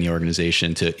people within the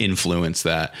organization to influence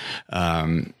that.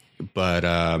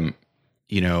 But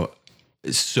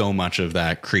so much of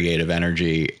that creative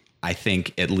energy, I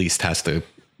think at least has to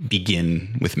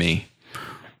begin with me.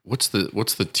 What's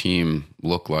the team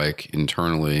look like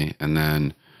internally, and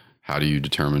then how do you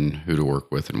determine who to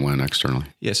work with and when externally?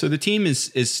 Yeah, so the team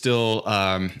is still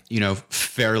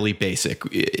fairly basic.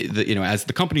 As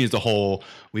the company as a whole,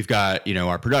 we've got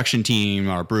our production team,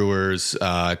 our brewers,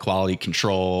 quality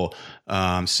control,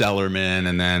 cellarmen,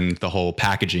 and then the whole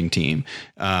packaging team.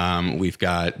 We've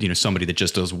got somebody that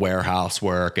just does warehouse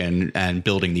work and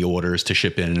building the orders to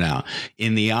ship in and out.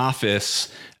 In the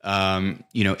office,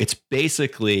 it's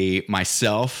basically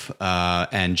myself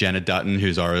and Jenna Dutton,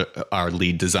 who's our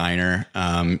lead designer.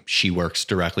 She works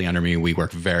directly under me. We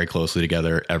work very closely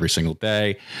together every single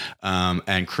day.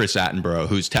 And Chris Attenborough,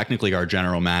 who's technically our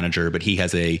general manager, but he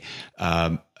has a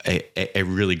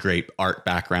really great art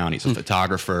background. He's a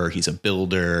photographer. He's a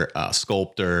builder, a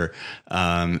sculptor.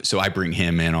 So I bring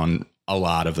him in on a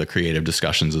lot of the creative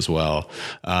discussions as well.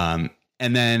 And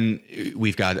then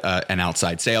we've got an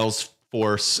outside sales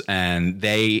force, and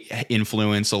they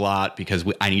influence a lot because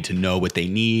I need to know what they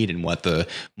need and what the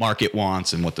market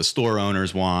wants and what the store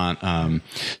owners want.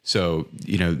 So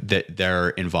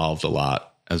they're involved a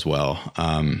lot as well.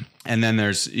 And then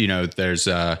there's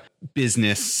a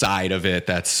business side of it.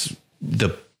 That's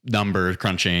the number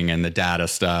crunching and the data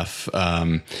stuff.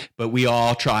 But we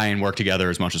all try and work together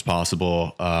as much as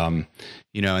possible.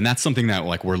 And that's something that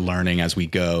like we're learning as we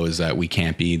go, is that we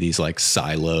can't be these like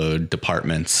siloed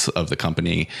departments of the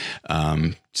company.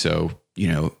 So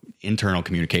internal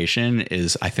communication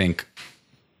is, I think,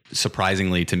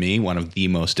 surprisingly to me, one of the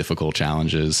most difficult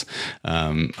challenges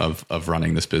of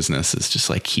running this business is just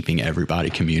like keeping everybody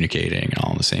communicating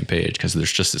all on the same page, because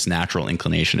there's just this natural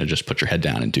inclination to just put your head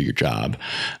down and do your job.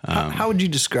 How would you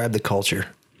describe the culture,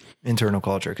 internal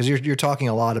culture? Because you're talking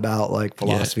a lot about like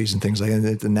philosophies and things like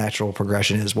that. The natural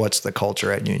progression is, what's the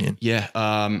culture at Union?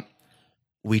 Yeah.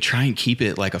 We try and keep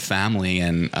it like a family.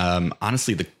 And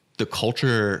honestly, the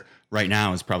culture right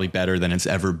now is probably better than it's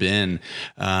ever been.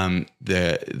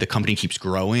 The company keeps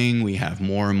growing. We have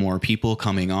more and more people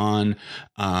coming on.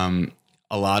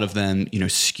 A lot of them,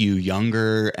 skew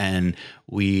younger, and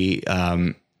we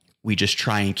just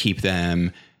try and keep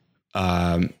them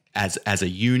as a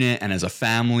unit and as a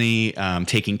family,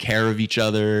 taking care of each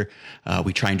other.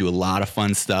 We try and do a lot of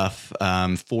fun stuff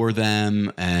for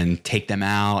them and take them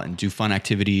out and do fun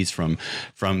activities, from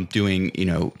doing,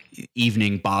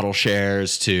 evening bottle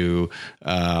shares to,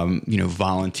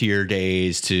 volunteer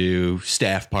days to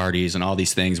staff parties and all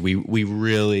these things. We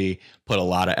really put a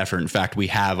lot of effort. In fact, we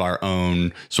have our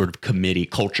own sort of committee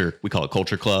culture. We call it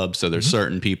Culture Club. So there's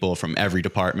certain people from every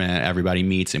department, everybody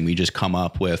meets, and we just come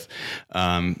up with,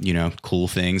 cool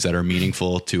things that are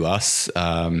meaningful to us,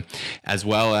 as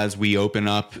well as we open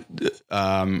up,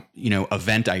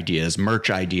 event ideas, merch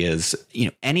ideas,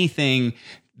 anything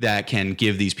that can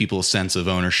give these people a sense of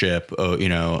ownership,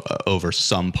 over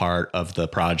some part of the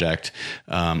project,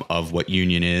 of what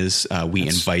Union is. We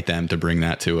invite them to bring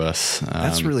that to us.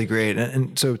 That's really great.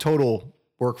 And so total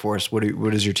workforce, what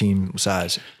is your team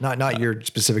size? Not your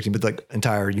specific team, but like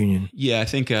entire Union. Yeah, I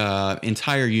think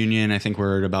entire Union, I think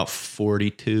we're at about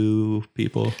 42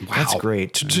 people. Wow. That's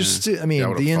great.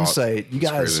 The insight, you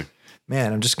guys, crazy.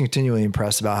 Man, I'm just continually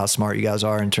impressed about how smart you guys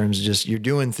are in terms of just, you're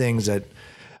doing things that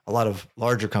a lot of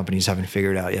larger companies haven't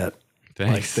figured out yet.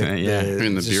 Thanks. The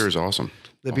beer is awesome.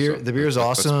 The beer is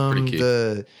awesome.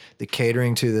 The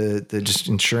catering to the just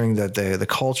ensuring that the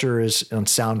culture is on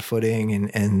sound footing,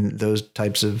 and those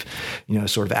types of,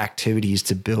 sort of activities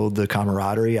to build the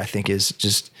camaraderie, I think is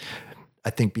just,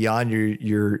 beyond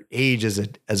your age as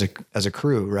a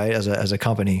crew, right? As a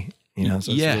company, so it's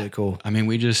really cool. I mean,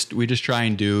 we just try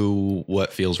and do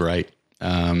what feels right.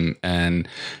 And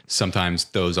sometimes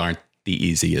those aren't the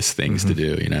easiest things to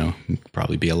do, It'd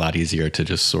probably be a lot easier to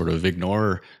just sort of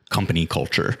ignore company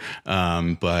culture.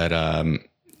 But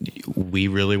we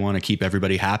really want to keep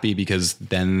everybody happy, because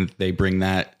then they bring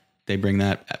that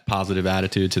positive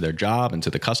attitude to their job and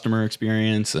to the customer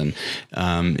experience, and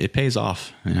it pays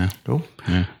off. Cool.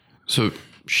 Yeah. So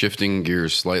shifting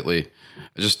gears slightly,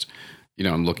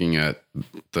 I'm looking at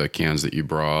the cans that you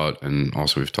brought, and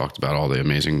also we've talked about all the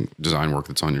amazing design work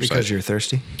that's on your site. Because you're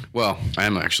thirsty? Well, I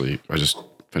am actually.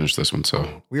 finish this one.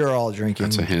 So we are all drinking.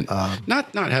 that's a hint.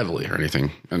 Not heavily or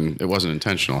anything. And it wasn't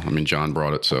intentional. I mean, John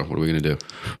brought it, so what are we going to do?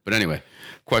 But anyway,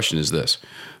 question is this.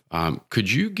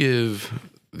 Could you give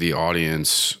the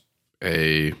audience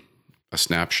a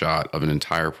snapshot of an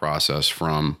entire process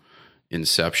from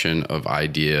inception of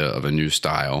idea of a new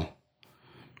style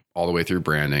all the way through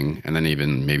branding and then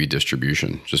even maybe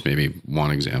distribution? Just maybe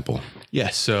one example. Yeah.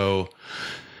 So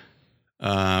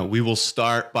we will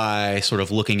start by sort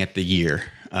of looking at the year.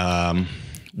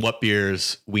 What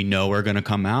beers we know are going to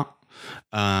come out.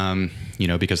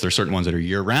 Because there's certain ones that are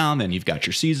year round, then you've got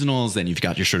your seasonals, then you've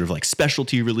got your sort of like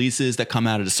specialty releases that come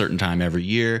out at a certain time every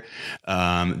year.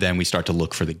 Then we start to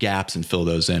look for the gaps and fill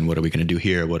those in. What are we going to do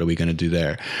here? What are we going to do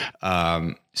there?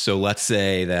 So let's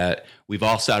say that we've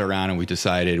all sat around and we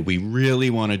decided we really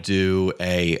want to do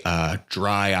a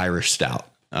dry Irish stout.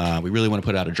 We really want to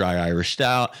put out a dry Irish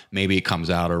stout. Maybe it comes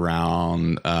out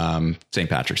around St.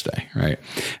 Patrick's Day, right?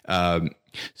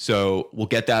 So we'll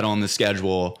get that on the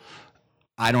schedule.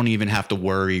 I don't even have to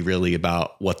worry really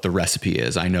about what the recipe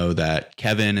is. I know that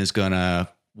Kevin is going to,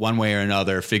 one way or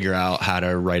another, figure out how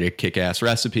to write a kick-ass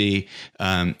recipe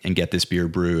and get this beer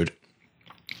brewed.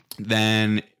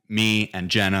 Then me and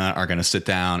Jenna are going to sit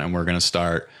down and we're going to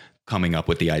start coming up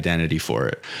with the identity for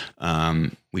it.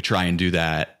 We try and do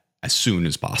that as soon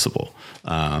as possible.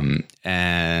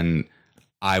 And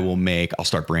I'll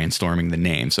start brainstorming the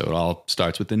name. So it all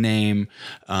starts with the name.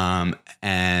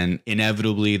 And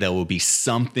inevitably there will be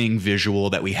something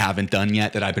visual that we haven't done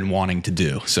yet that I've been wanting to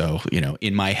do. So,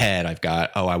 in my head, I've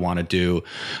got, I want to do,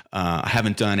 I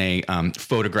haven't done a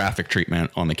photographic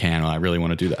treatment on the can. I really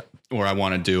want to do that. Or I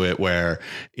want to do it where,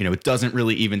 it doesn't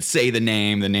really even say the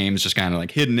name. The name's just kind of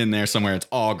like hidden in there somewhere. It's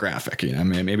all graphic.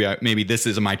 Maybe this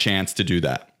is my chance to do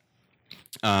that.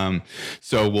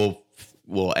 So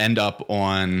we'll end up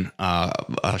on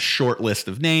a short list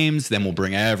of names. Then we'll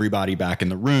bring everybody back in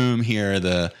the room, hear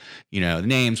the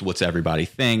names. What's everybody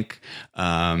think?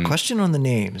 Question on the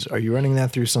names. Are you running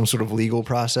that through some sort of legal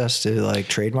process to like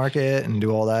trademark it and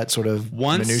do all that sort of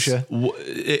minutia?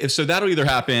 So that'll either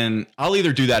happen. I'll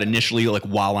either do that initially, like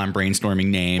while I'm brainstorming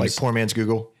names. Like poor man's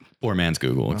Google. Poor man's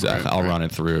Google, exactly. I'll run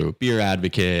it through Beer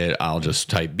Advocate. I'll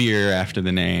just type beer after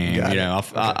the name.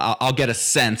 I'll get a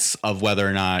sense of whether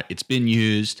or not it's been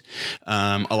used.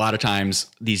 A lot of times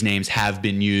these names have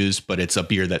been used, but it's a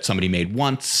beer that somebody made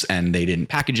once and they didn't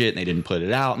package it and they didn't put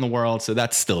it out in the world. So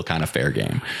that's still kind of fair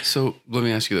game. So let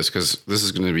me ask you this, because this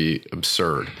is going to be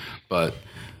absurd. But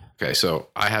okay, so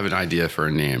I have an idea for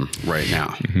a name right now.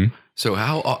 Mm-hmm. So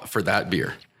for that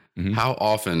beer, mm-hmm. How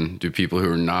often do people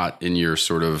who are not in your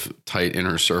sort of tight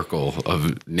inner circle of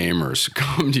namers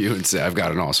come to you and say, I've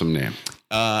got an awesome name?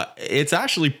 It's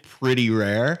actually pretty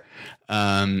rare.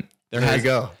 There you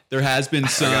go. There has been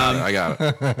some. I got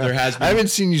it. There has been. I haven't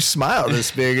seen you smile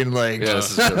this big in like. Yeah,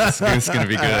 this is going to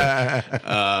be good.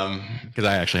 Because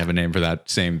I actually have a name for that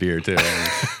same beer too.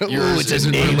 Yours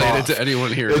isn't related to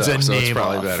anyone here, it's though, a so name it's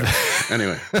probably off. Better.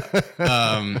 Anyway.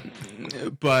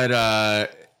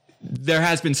 But there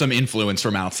has been some influence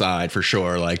from outside for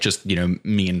sure. Like just,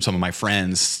 me and some of my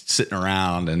friends sitting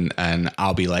around and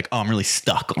I'll be like, oh, I'm really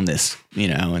stuck on this,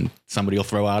 and somebody will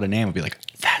throw out a name. I'll be like,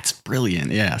 that's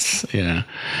brilliant. Yes.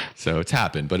 So it's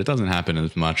happened, but it doesn't happen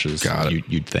as much as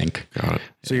you'd think. Got it.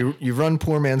 So you run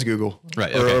poor man's Google,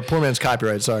 right? Okay. Or poor man's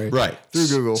copyright. Sorry. Right. Through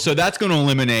Google. So that's going to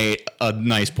eliminate a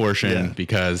nice portion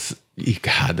because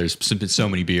God, there's been so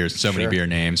many beers, so many beer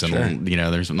names, and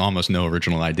there's almost no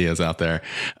original ideas out there.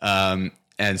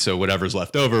 And so whatever's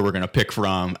left over, we're going to pick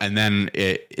from, and then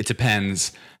it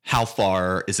depends. How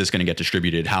far is this going to get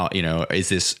distributed? How, is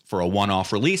this for a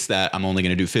one-off release that I'm only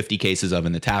going to do 50 cases of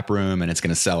in the tap room and it's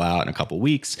going to sell out in a couple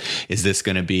weeks? Is this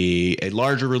going to be a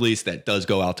larger release that does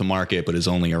go out to market, but is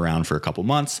only around for a couple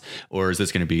months? Or is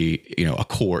this going to be, a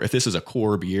core, if this is a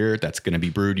core beer that's going to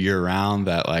be brewed year round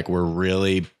that like we're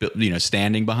really,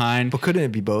 standing behind? But couldn't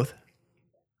it be both?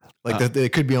 Like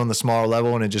it could be on the smaller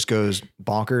level and it just goes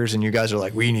bonkers and you guys are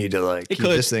like, we need to keep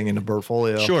this thing in the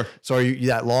portfolio. Sure. So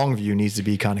that long view needs to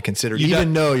be kind of considered,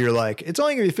 even though you're like, it's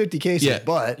only gonna be 50 cases,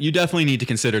 but you definitely need to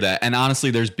consider that. And honestly,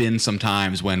 there's been some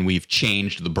times when we've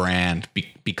changed the brand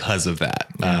because of that,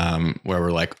 where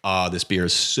we're like, oh, this beer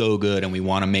is so good and we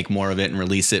want to make more of it and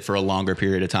release it for a longer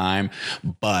period of time.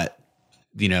 But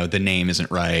the name isn't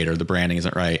right or the branding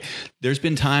isn't right. There's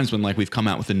been times when we've come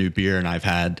out with a new beer and I've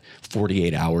had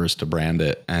 48 hours to brand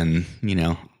it. And,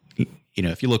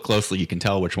 if you look closely, you can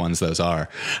tell which ones those are.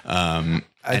 I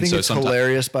think it's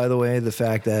hilarious, by the way, the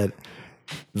fact that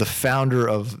the founder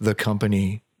of the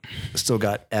company still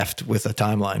got effed with a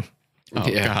timeline. Oh,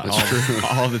 Yeah, God, that's true.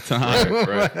 all the time.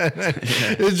 Right.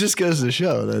 It just goes to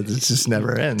show that it just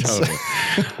never ends.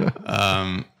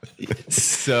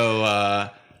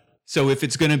 So if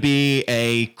it's going to be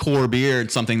a core beer,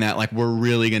 it's something that like we're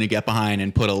really going to get behind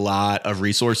and put a lot of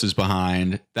resources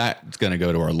behind, that's going to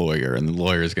go to our lawyer, and the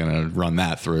lawyer is going to run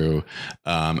that through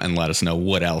and let us know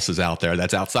what else is out there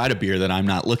that's outside of beer that I'm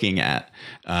not looking at,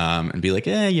 and be like,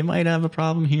 you might have a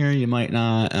problem here, you might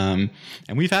not. And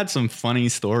we've had some funny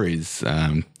stories.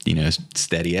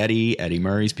 Steady Eddie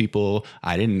Murray's people.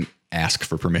 I didn't ask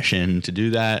for permission to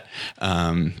do that.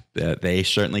 They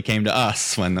certainly came to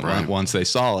us once they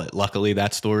saw it. Luckily,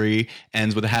 that story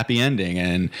ends with a happy ending,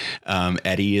 and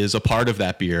Eddie is a part of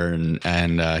that beer,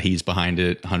 and he's behind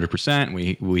it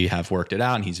 100%. We have worked it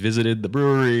out, and he's visited the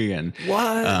brewery, and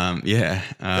What?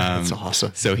 That's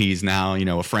awesome. So he's now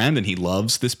a friend, and he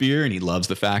loves this beer, and he loves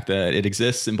the fact that it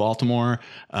exists in Baltimore,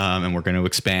 and we're going to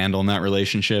expand on that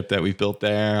relationship that we've built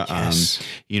there. Yes.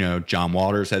 John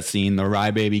Waters has seen the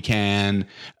Rye Baby can.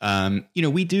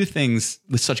 We do things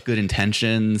with such good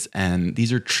intentions, and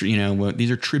these are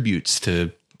tributes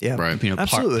to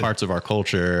Absolutely. parts of our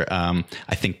culture.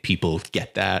 I think people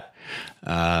get that.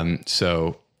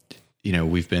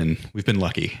 We've been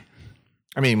lucky.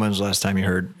 I mean, when was the last time you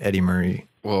heard Eddie Murray?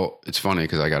 Well, it's funny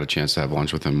because I got a chance to have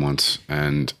lunch with him once,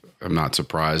 and I'm not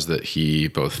surprised that he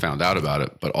both found out about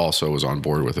it, but also was on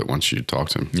board with it once you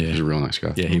talked to him. Yeah. He's a real nice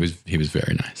guy. Yeah, he was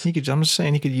very nice. I'm just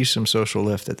saying he could use some social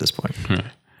lift at this point.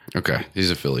 Okay. He's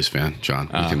a Phillies fan, John.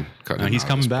 We can cut him He's out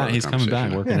coming as part back. of the He's coming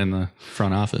back, conversation. working in the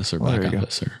front office or back there you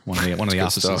office or one of the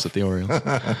offices stuff. at the Orioles.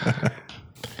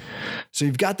 So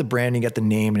you've got the branding, got the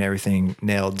name and everything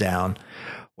nailed down.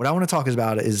 What I want to talk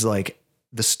about is like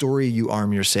the story you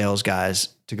arm your sales guys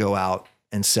to go out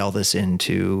and sell this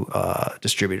into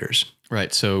distributors.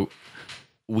 Right. So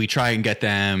we try and get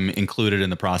them included in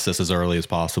the process as early as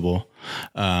possible,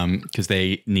 because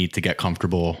they need to get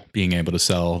comfortable being able to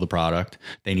sell the product.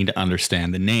 They need to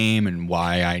understand the name and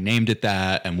why I named it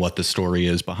that and what the story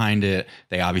is behind it.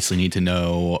 They obviously need to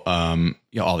know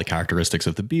all the characteristics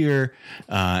of the beer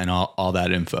and all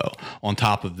that info. On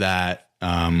top of that,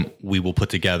 we will put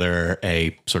together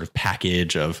a sort of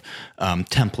package of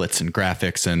templates and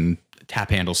graphics and tap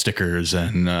handle stickers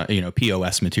and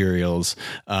POS materials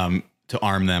to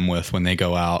arm them with when they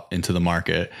go out into the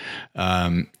market.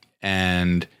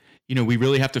 And we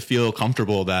really have to feel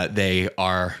comfortable that they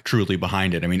are truly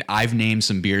behind it. I mean, I've named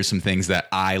some beers, some things that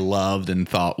I loved and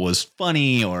thought was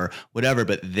funny or whatever,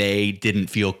 but they didn't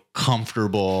feel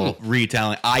comfortable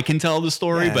retelling. I can tell the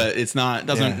story, but it's not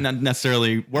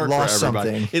necessarily work for everybody.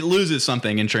 Something. It loses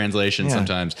something in translation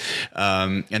sometimes.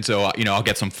 And so, I'll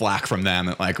get some flack from them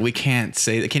that like, they can't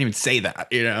even say that,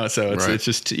 so it's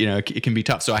just, it can be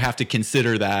tough. So I have to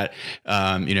consider that,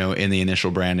 in the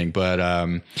initial branding,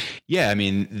 but,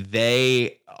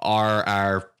 they are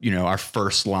our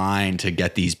first line to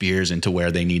get these beers into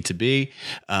where they need to be.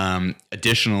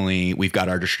 Additionally, we've got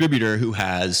our distributor who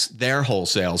has their whole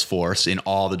sales force in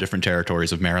all the different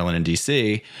territories of Maryland and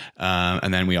DC.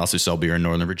 And then we also sell beer in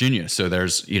Northern Virginia. So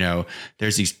there's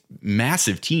these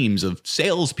massive teams of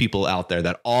salespeople out there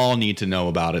that all need to know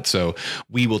about it. So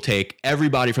we will take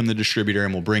everybody from the distributor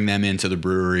and we'll bring them into the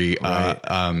brewery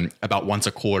about once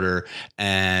a quarter,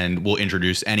 and we'll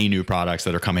introduce any new products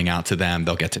that are coming out to them.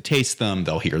 They'll get to taste them.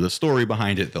 They'll hear the story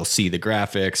behind it. They'll see the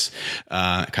graphics,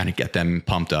 kind of get them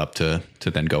pumped up to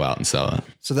then go out and sell it.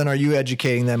 So then are you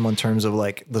educating them on terms of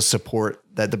like the support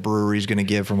that the brewery is going to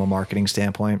give from a marketing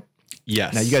standpoint?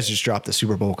 Yes. Now you guys just dropped the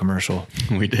Super Bowl commercial.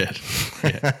 We did.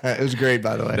 Yeah. It was great,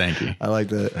 by the way. Thank you. I like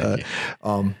that.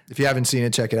 If you haven't seen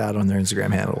it, check it out on their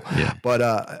Instagram handle. Yeah. But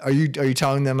are you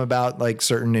telling them about like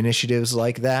certain initiatives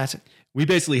like that? We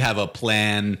basically have a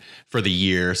plan for the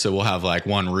year. So we'll have like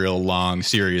one real long,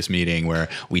 serious meeting where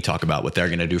we talk about what they're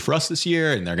going to do for us this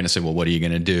year. And they're going to say, well, what are you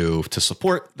going to do to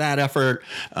support that effort?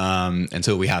 And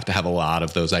so we have to have a lot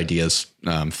of those ideas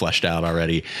fleshed out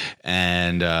already.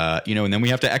 And, and then we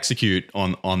have to execute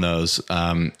on those.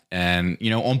 And,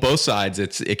 on both sides,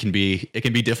 it can be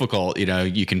difficult.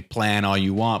 You can plan all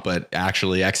you want, but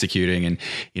actually executing and,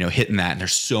 hitting that. And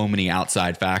there's so many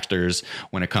outside factors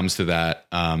when it comes to that.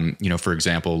 For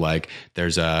example, like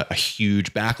there's a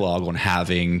huge backlog on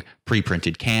having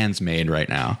pre-printed cans made right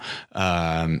now.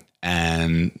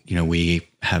 And, we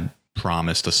have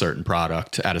promised a certain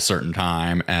product at a certain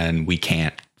time and we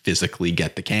can't physically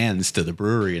get the cans to the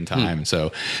brewery in time.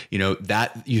 So,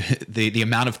 the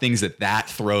amount of things that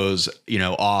throws,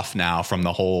 off now from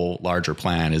the whole larger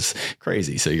plan is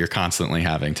crazy. So you're constantly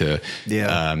having to,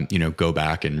 go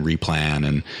back and replan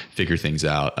and figure things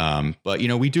out. But,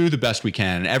 we do the best we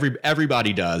can.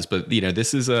 Everybody does. But,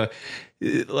 this is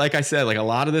like I said, like a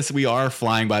lot of this, we are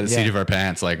flying by the seat of our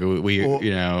pants. Like I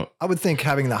would think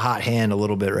having the hot hand a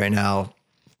little bit right now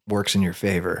works in your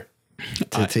favor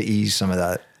to ease some of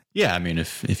that. Yeah, I mean,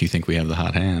 if you think we have the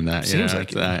hot hand, that seems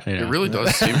like it really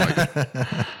does seem like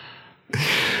it.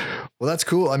 Well, that's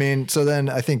cool. I mean, so then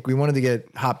I think we wanted to get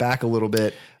hot back a little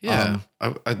bit. Yeah,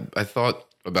 I thought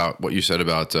about what you said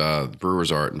about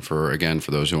Brewer's Art, and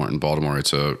for those who aren't in Baltimore,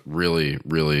 it's a really,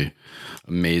 really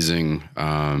amazing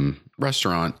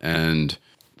restaurant and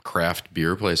craft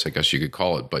beer place, I guess you could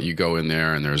call it. But you go in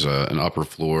there and there's an upper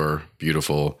floor,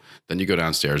 beautiful. Then you go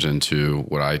downstairs into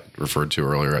what I referred to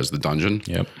earlier as the dungeon.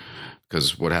 Yep.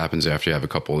 Because what happens after you have a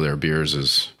couple of their beers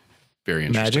is very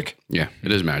interesting. Magic? Yeah,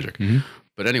 it is magic. Mm-hmm.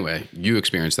 But anyway, you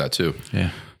experienced that too.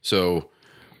 Yeah. So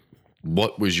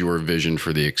what was your vision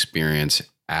for the experience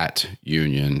at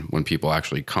Union when people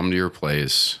actually come to your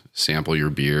place, sample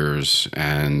your beers,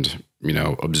 and,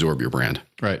 absorb your brand?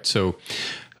 Right. So,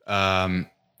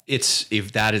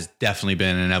 if that has definitely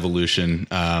been an evolution.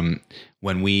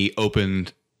 When we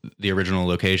opened the original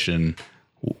location,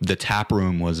 the tap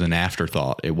room was an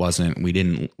afterthought. It wasn't. We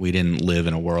didn't live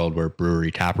in a world where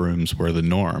brewery tap rooms were the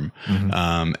norm.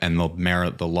 Mm-hmm. And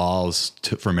the laws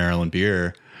for Maryland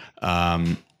beer,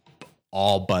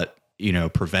 all but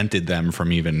prevented them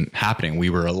from even happening. We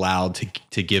were allowed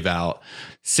to give out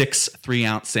 6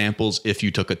 3-ounce samples if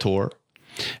you took a tour,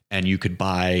 and you could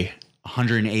buy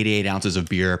 188 ounces of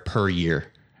beer per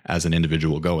year as an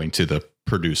individual going to the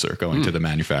producer, going to the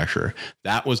manufacturer.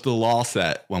 That was the law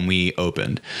set when we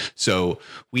opened. So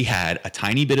we had a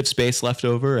tiny bit of space left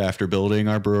over after building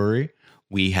our brewery.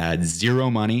 We had zero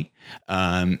money,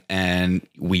 and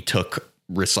we took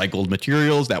recycled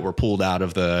materials that were pulled out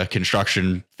of the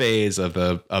construction phase of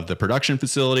the production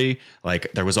facility.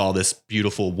 Like there was all this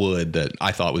beautiful wood that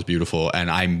I thought was beautiful, and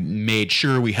I made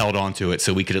sure we held on to it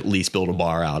so we could at least build a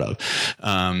bar out of.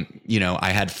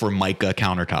 I had Formica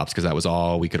countertops because that was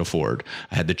all we could afford.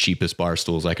 I had the cheapest bar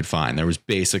stools I could find. There was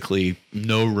basically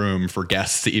no room for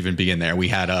guests to even be in there. We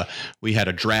had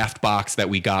a draft box that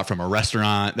we got from a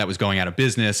restaurant that was going out of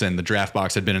business, and the draft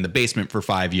box had been in the basement for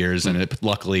 5 years, and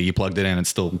luckily you plugged it in. It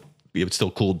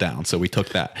still cooled down. So we took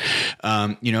that.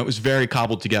 It was very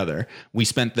cobbled together. We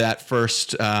spent that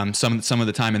first, some of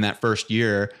the time in that first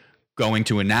year going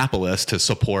to Annapolis to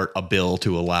support a bill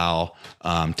to allow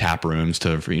tap rooms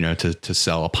to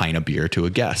sell a pint of beer to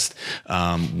a guest.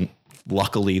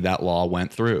 Luckily, that law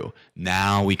went through.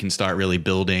 Now we can start really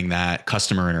building that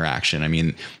customer interaction. I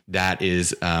mean, that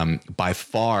is by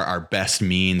far our best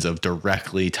means of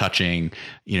directly touching,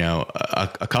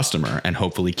 a customer and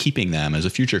hopefully keeping them as a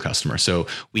future customer. So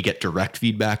we get direct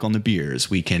feedback on the beers.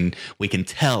 We can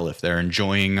tell if they're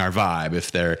enjoying our vibe,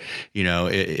 if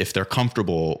they're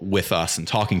comfortable with us and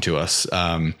talking to us.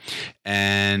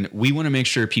 And we want to make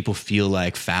sure people feel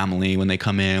like family when they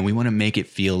come in. We want to make it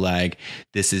feel like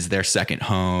this is their second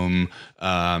home.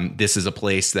 This is a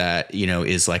place that,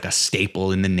 is like a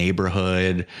staple in the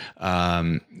neighborhood.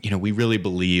 We really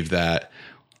believe that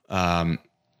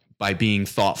by being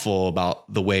thoughtful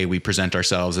about the way we present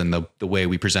ourselves and the way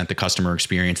we present the customer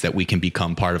experience, that we can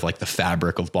become part of like the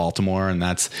fabric of Baltimore. And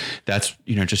that's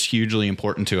just hugely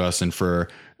important to us and for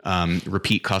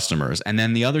repeat customers. And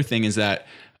then the other thing is that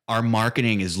our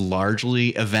marketing is largely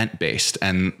event based,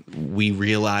 and we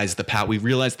realized the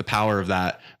power of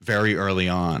that very early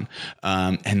on.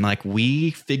 And like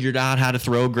we figured out how to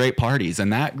throw great parties,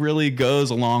 and that really goes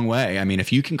a long way. I mean,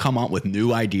 if you can come up with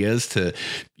new ideas to,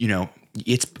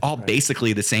 it's all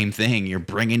basically the same thing. You're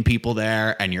bringing people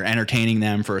there and you're entertaining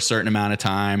them for a certain amount of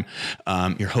time.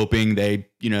 You're hoping they,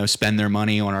 spend their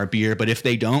money on our beer. But if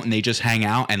they don't and they just hang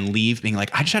out and leave being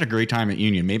like, I just had a great time at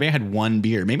Union. Maybe I had one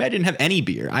beer. Maybe I didn't have any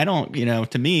beer. I don't,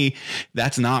 to me,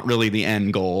 that's not really the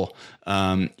end goal.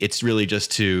 It's really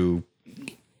just to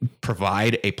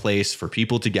provide a place for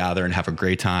people to gather and have a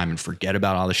great time and forget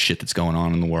about all the shit that's going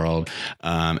on in the world,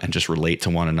 and just relate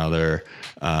to one another,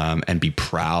 and be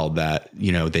proud that,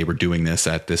 they were doing this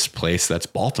at this place that's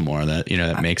Baltimore, that,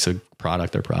 that makes a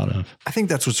product they're proud of. I think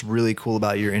that's what's really cool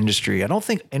about your industry. I don't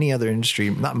think any other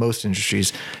industry, not most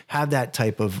industries, have that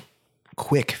type of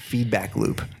quick feedback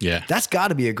loop. Yeah. That's got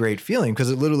to be a great feeling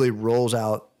because it literally rolls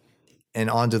out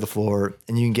and onto the floor,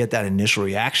 and you can get that initial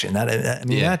reaction.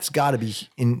 That's got to be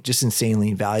just insanely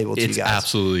invaluable to you guys. It's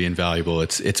absolutely invaluable.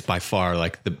 It's by far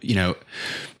like the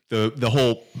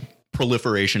whole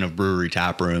proliferation of brewery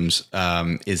tap rooms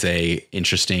is a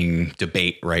interesting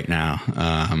debate right now.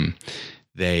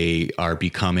 They are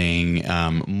becoming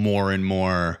more and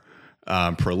more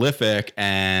prolific,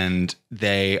 and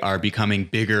they are becoming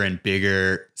bigger and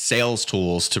bigger sales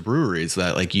tools to breweries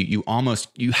that like you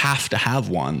have to have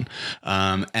one.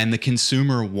 And the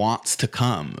consumer wants to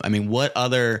come. I mean, what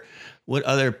other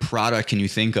product can you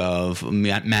think of,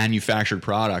 manufactured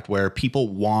product, where people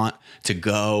want to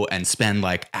go and spend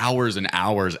like hours and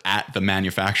hours at the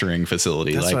manufacturing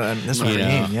facility? That's like, what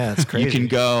I mean. Yeah, it's crazy. You can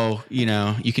go,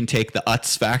 you can take the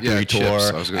Utz factory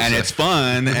tour, and it's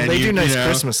fun. And they do nice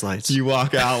Christmas lights. You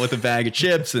walk out with a bag of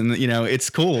chips, and it's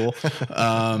cool.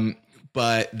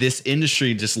 But this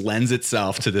industry just lends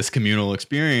itself to this communal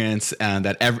experience, and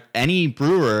that any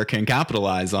brewer can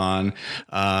capitalize on.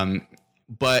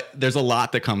 But there's a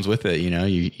lot that comes with it.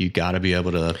 You got to be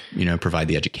able to, provide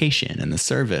the education and the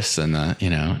service and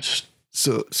the.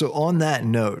 So on that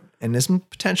note, and this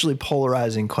potentially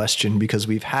polarizing question, because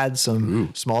we've had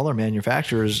some smaller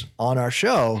manufacturers on our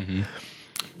show,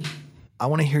 I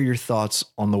want to hear your thoughts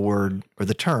on the word or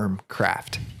the term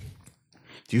craft.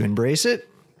 Do you embrace it?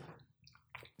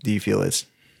 Do you feel it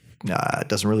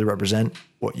doesn't really represent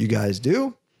what you guys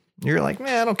do? You're like,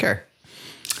 man, I don't care.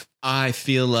 I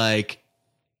feel like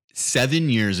 7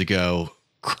 years ago,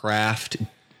 craft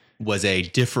was a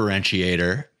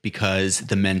differentiator because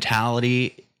the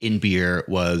mentality in beer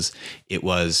was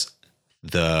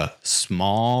the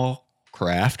small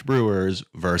craft brewers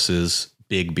versus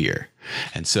big beer.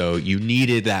 And so you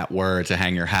needed that word to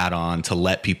hang your hat on to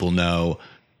let people know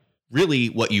really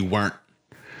what you weren't.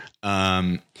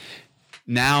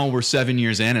 Now we're 7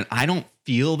 years in, and I don't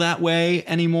feel that way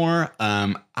anymore.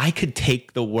 I could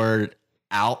take the word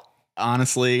out.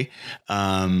 Honestly,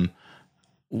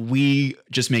 we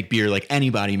just make beer like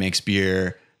anybody makes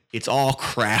beer. It's all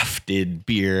crafted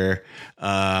beer.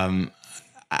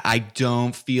 I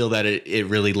don't feel that it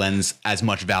really lends as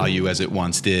much value as it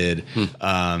once did.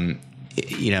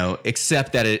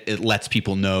 Except that it lets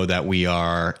people know that we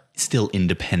are still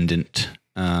independent.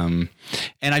 And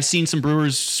I've seen some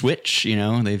brewers switch.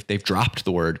 They've dropped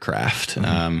the word craft.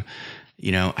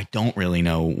 I don't really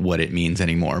know what it means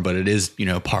anymore, but it is,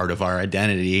 part of our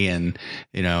identity, and,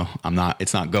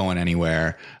 it's not going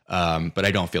anywhere. But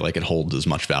I don't feel like it holds as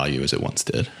much value as it once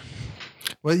did.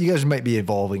 Well, you guys might be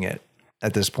evolving it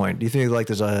at this point. Do you think like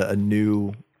there's a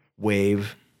new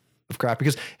wave of craft,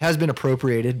 because it has been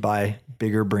appropriated by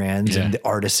bigger brands and the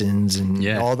artisans and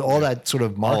all that sort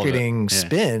of marketing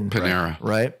spin. Panera.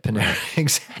 Right? Panera.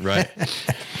 Exactly. Right.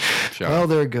 Well,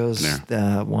 there goes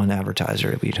one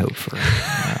advertiser we'd hope for.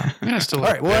 Still all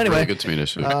right. Well, anyway, really good tomato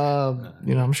soup.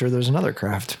 I'm sure there's another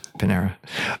craft Panera.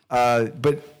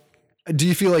 But do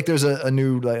you feel like there's a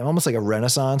new, like almost like a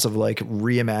renaissance of like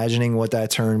reimagining what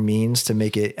that term means to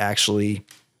make it actually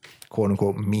quote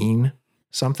unquote mean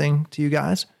something to you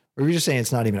guys? Or are you just saying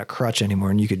it's not even a crutch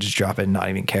anymore and you could just drop it and not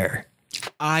even care?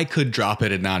 I could drop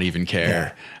it and not even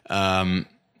care. I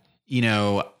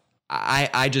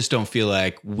just don't feel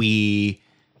like we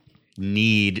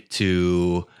need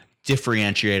to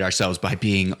differentiate ourselves by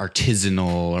being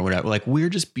artisanal or whatever. Like, we're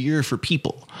just beer for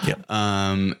people. Yep.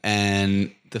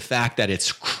 And the fact that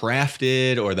it's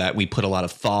crafted, or that we put a lot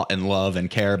of thought and love and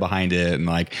care behind it, and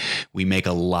like we make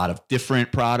a lot of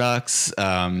different products,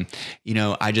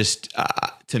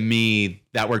 to me,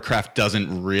 that word craft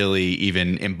doesn't really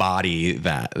even embody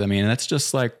that. I mean, that's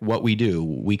just like what we do.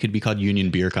 We could be called Union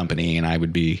Beer Company, and I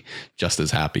would be just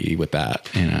as happy with that.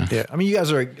 Yeah. I mean, you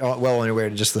guys are well on your way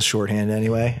to just the shorthand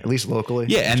anyway, at least locally.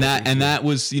 Yeah. That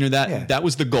was, that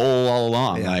was the goal all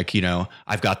along. Yeah. Like,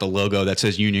 I've got the logo that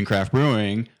says Union Craft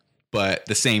Brewing, but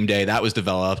the same day that was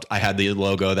developed, I had the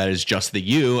logo that is just the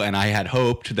U, and I had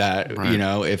hoped that,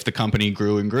 if the company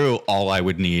grew and grew, all I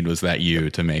would need was that U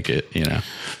to make it,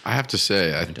 I have to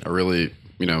say, I really,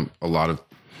 a lot of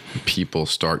people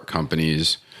start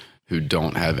companies who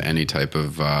don't have any type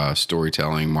of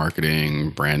storytelling, marketing,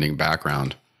 branding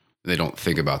background. They don't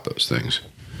think about those things,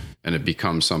 and it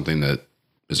becomes something that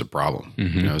is a problem,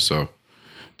 so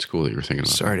it's cool that you were thinking about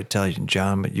Sorry to tell you,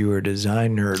 John, but you were a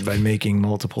design nerd by making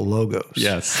multiple logos.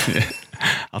 Yes.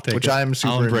 I'll take Which it. I'm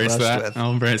super impressed with. I'll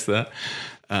embrace that.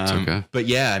 okay. But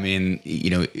yeah, I mean,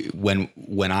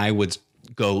 when I would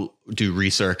go do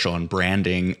research on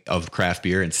branding of craft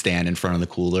beer and stand in front of the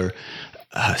cooler,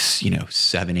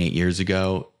 7-8 years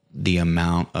ago, the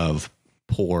amount of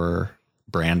poor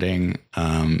branding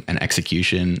and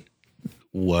execution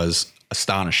was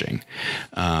astonishing.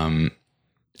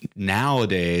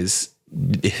 Nowadays,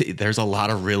 there's a lot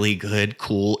of really good,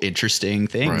 cool, interesting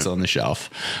things on the shelf.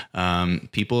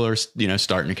 People are,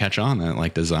 starting to catch on that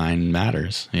like design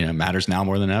matters, matters now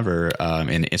more than ever.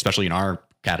 And especially in our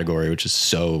category, which is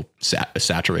so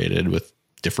saturated with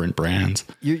different brands.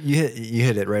 You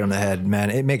hit it right on the head, man.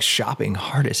 It makes shopping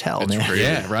hard as hell, man. Crazy.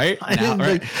 Yeah, right.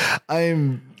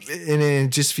 And it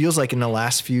just feels like in the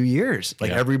last few years,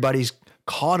 like everybody's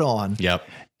caught on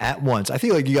at once. I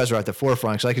feel like you guys are at the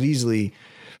forefront, so I could easily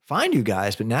find you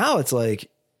guys, but now it's like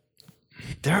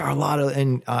there are a lot of,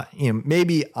 and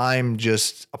maybe I'm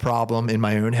just a problem in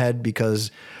my own head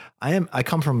because I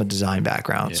come from a design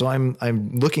background, so I'm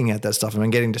looking at that stuff and I'm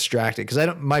getting distracted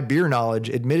because my beer knowledge,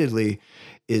 admittedly,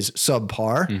 is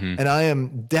subpar, and I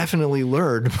am definitely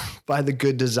lured by the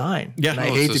good design. Yeah, and I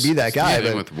hate to be that guy,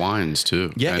 but with wines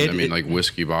too. Yeah, and like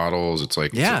whiskey bottles, it's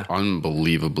like it's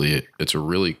unbelievably. It's a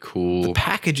really cool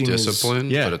packaging discipline,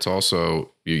 but it's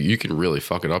also you can really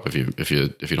fuck it up if you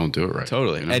don't do it right.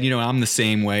 Totally, and I'm the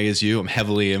same way as you. I'm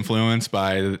heavily influenced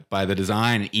by the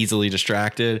design, easily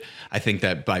distracted. I think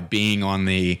that by being on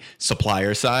the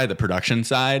supplier side, the production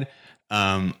side,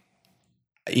 I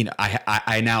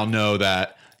now know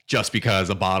that just because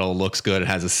a bottle looks good, it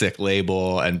has a sick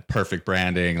label and perfect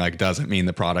branding, like doesn't mean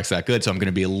the product's that good. So I'm going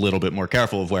to be a little bit more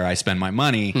careful of where I spend my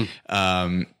money.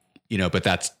 But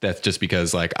that's just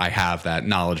because like I have that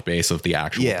knowledge base of the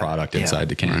actual product inside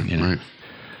the can. Right.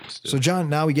 So John,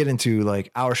 now we get into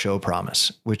like our show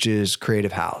promise, which is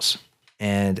Creative House.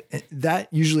 And that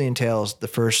usually entails the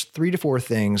first 3 to 4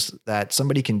 things that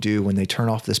somebody can do when they turn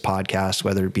off this podcast,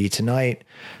 whether it be tonight,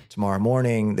 tomorrow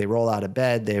morning, they roll out of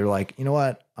bed. They're like, you know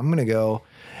what? I'm going to go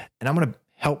and I'm going to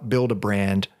help build a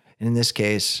brand. And in this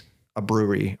case, a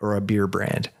brewery or a beer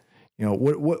brand.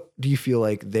 What do you feel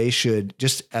like they should,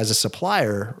 just as a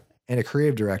supplier and a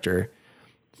creative director,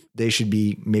 they should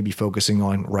be maybe focusing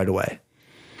on right away?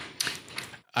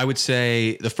 I would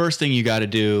say the first thing you got to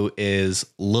do is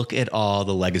look at all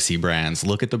the legacy brands.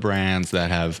 Look at the brands that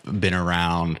have been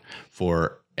around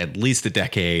for at least a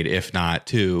decade, if not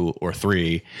 2 or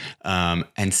 3,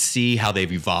 and see how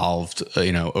they've evolved,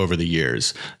 over the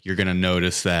years. You're going to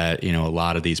notice that, a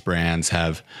lot of these brands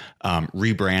have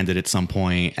rebranded at some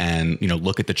point, and,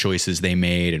 look at the choices they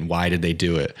made and why did they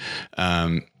do it.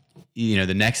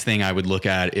 The next thing I would look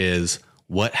at is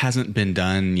what hasn't been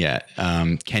done yet.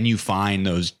 Can you find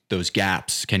those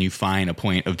gaps? Can you find a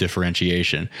point of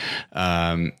differentiation?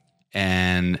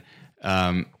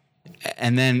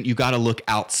 And then you got to look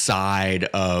outside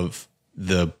of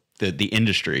the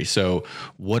industry. So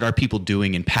what are people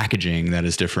doing in packaging that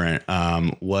is different?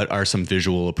 What are some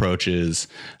visual approaches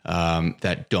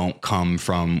that don't come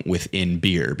from within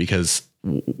beer? Because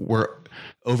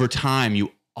over time,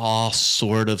 you all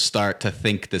sort of start to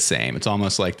think the same. It's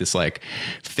almost like this like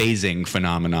phasing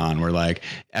phenomenon where like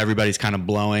everybody's kind of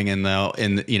blowing in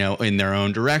their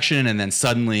own direction, and then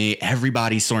suddenly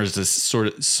everybody sort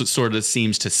of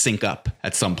seems to sync up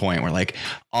at some point where like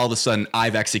all of a sudden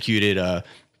I've executed a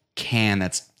can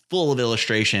that's full of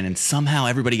illustration and somehow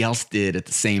everybody else did at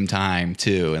the same time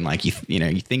too. And like, you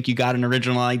think you got an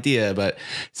original idea, but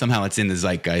somehow it's in the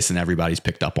zeitgeist and everybody's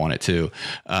picked up on it too.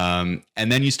 And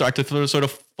then you start to sort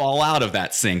of fall out of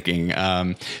that syncing.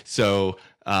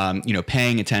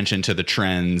 Paying attention to the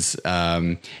trends.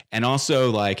 And also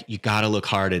like, you got to look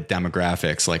hard at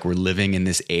demographics. Like we're living in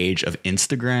this age of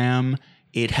Instagram.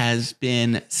 It has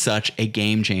been such a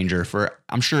game changer for,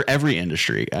 I'm sure, every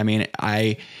industry. I mean,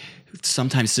 I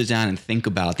sometimes sit down and think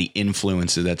about the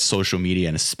influence that social media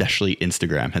and especially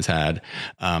Instagram has had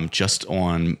just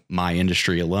on my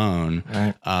industry alone.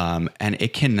 Right. And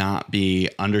it cannot be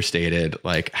understated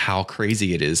like how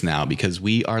crazy it is now because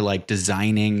we are like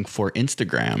designing for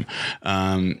Instagram.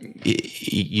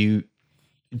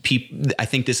 I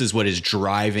think this is what is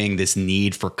driving this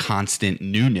need for constant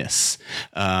newness.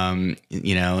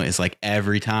 It's like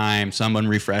every time someone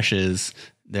refreshes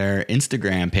their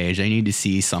Instagram page, they need to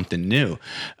see something new.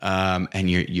 And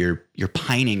you're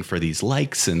pining for these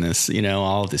likes and this,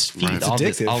 all of this feed, all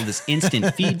of this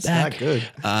instant feedback.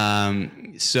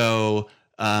 It's not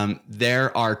good.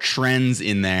 There are trends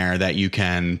in there that you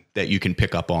can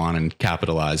pick up on and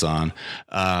capitalize on.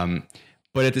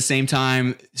 But at the same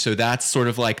time, so that's sort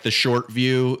of like the short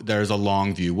view. There's a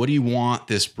long view. What do you want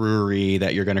this brewery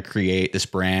that you're going to create, this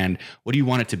brand? What do you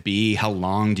want it to be? How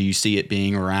long do you see it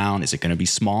being around? Is it going to be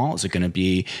small? Is it going to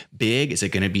be big? Is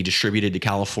it going to be distributed to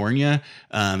California?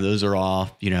 Those are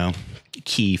all,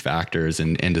 key factors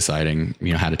in deciding,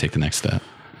 how to take the next step.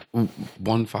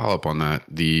 One follow-up on that,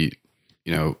 in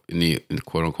the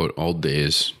quote unquote old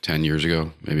days, 10 years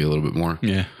ago, maybe a little bit more.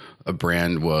 Yeah. A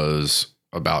brand was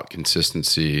about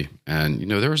consistency, and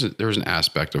there was an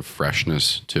aspect of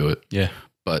freshness to it. Yeah.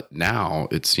 But now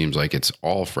it seems like it's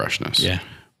all freshness. Yeah.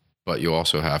 But you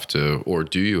also have to, or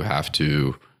do you have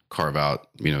to carve out,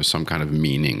 some kind of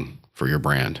meaning for your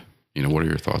brand? What are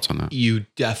your thoughts on that? You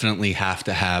definitely have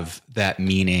to have that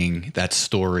meaning, that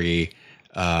story,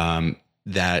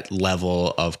 that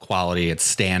level of quality and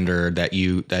standard that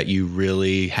you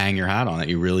really hang your hat on, that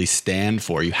you really stand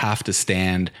for. You have to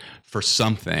stand for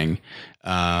something.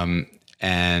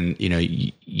 And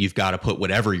you've got to put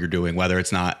whatever you're doing, whether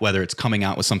it's coming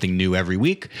out with something new every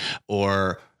week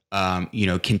or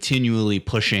continually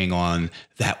pushing on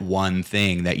that one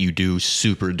thing that you do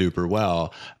super duper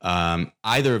well.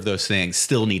 Either of those things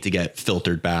still need to get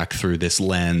filtered back through this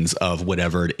lens of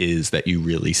whatever it is that you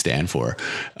really stand for.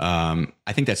 I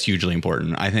think that's hugely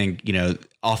important. I think,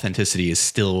 authenticity is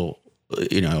still,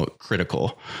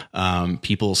 critical.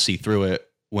 People see through it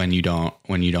when you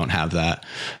don't have that.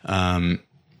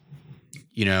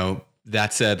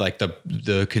 That said, like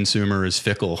the consumer is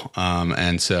fickle.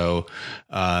 And so,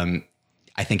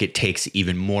 I think it takes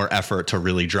even more effort to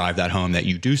really drive that home that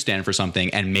you do stand for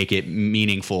something and make it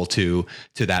meaningful to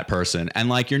that person. And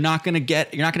like, you're not going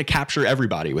to capture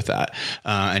everybody with that.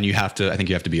 And I think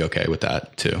you have to be okay with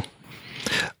that too.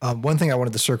 One thing I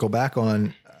wanted to circle back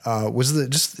on,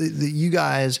 was you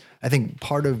guys, I think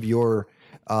part of your,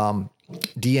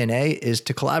 DNA is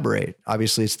to collaborate.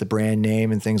 Obviously it's the brand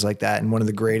name and things like that. And one of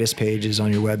the greatest pages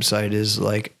on your website is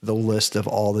like the list of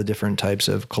all the different types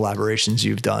of collaborations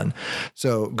you've done.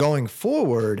 So going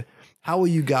forward, how will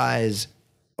you guys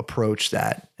approach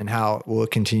that, and how will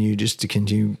it continue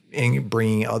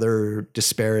bringing other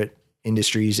disparate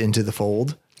industries into the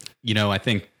fold? I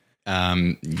think,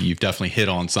 you've definitely hit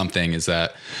on something, is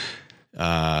that,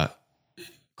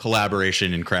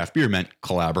 collaboration in craft beer meant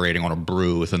collaborating on a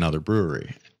brew with another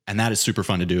brewery. And that is super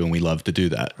fun to do. And we love to do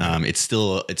that. It's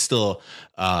still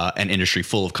an industry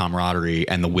full of camaraderie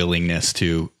and the willingness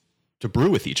to brew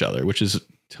with each other, which is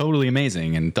totally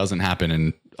amazing and doesn't happen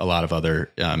in a lot of other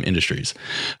industries.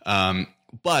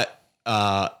 But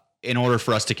in order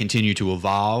for us to continue to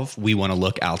evolve, we want to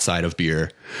look outside of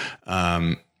beer.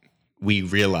 We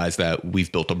realize that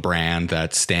we've built a brand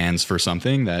that stands for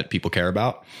something that people care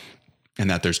about, and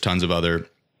that there's tons of other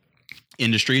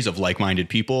industries of like-minded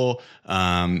people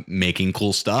making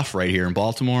cool stuff right here in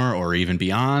Baltimore or even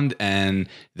beyond. And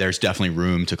there's definitely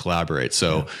room to collaborate.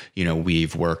 So,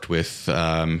 we've worked with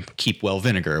Keep Well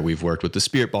Vinegar. We've worked with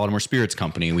the Baltimore Spirits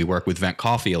Company. We work with Vent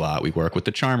Coffee a lot. We work with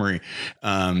the Charmery.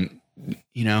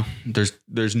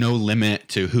 There's no limit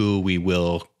to who we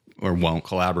will or won't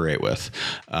collaborate with.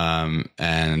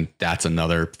 And that's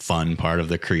another fun part of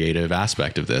the creative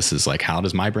aspect of this, is like, how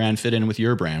does my brand fit in with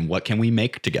your brand? What can we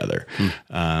make together?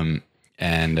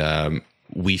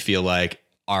 We feel like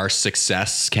our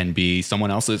success can be someone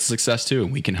else's success too.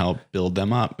 And we can help build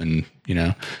them up. And,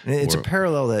 it's a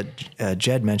parallel that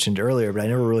Jed mentioned earlier, but I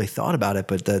never really thought about it,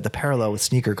 but the parallel with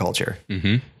sneaker culture,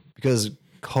 because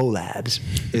collabs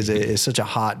is such a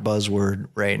hot buzzword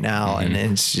right now. And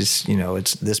it's just,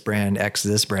 it's this brand, X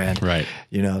this brand, right.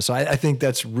 So I think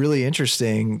that's really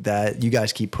interesting that you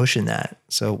guys keep pushing that.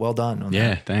 So well done on that.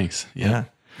 Yeah. Thanks. Yeah.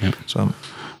 Yep.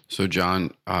 So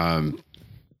Jon,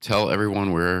 tell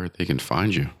everyone where they can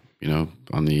find you,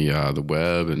 on the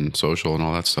web and social and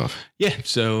all that stuff. Yeah.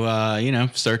 So,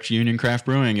 search Union Craft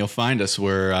Brewing. You'll find us.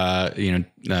 We're,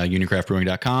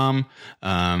 unioncraftbrewing.com,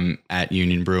 at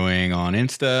Union Brewing on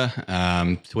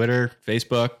Insta, Twitter,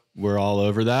 Facebook. We're all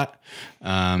over that.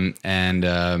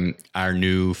 And our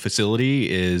new facility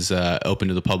is open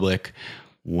to the public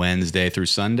Wednesday through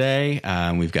Sunday.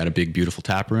 We've got a big, beautiful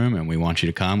tap room, and we want you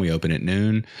to come. We open at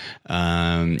noon.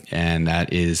 And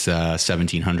that is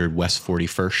 1700 West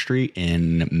 41st Street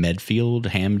in Medfield,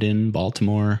 Hamden,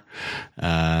 Baltimore.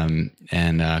 And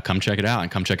come check it out, and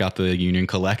come check out the Union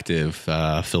Collective,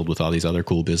 filled with all these other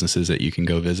cool businesses that you can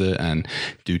go visit and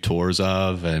do tours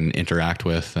of and interact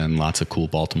with, and lots of cool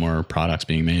Baltimore products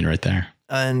being made right there.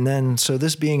 And then, so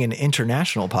this being an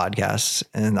international podcast,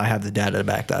 and I have the data to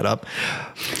back that up,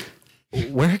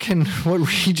 what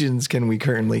regions can we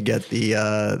currently get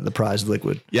the prized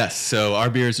liquid? Yes. So our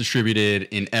beer is distributed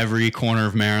in every corner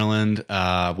of Maryland,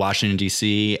 Washington,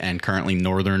 D.C., and currently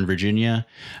Northern Virginia.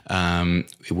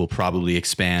 It will probably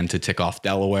expand to tick off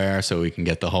Delaware, so we can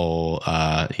get the whole,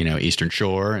 Eastern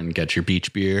Shore and get your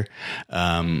beach beer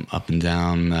up and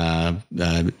down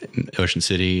Ocean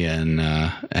City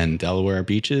and Delaware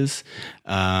beaches.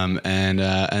 And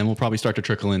we'll probably start to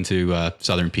trickle into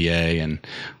Southern PA, and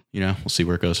we'll see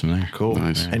where it goes from there. Cool.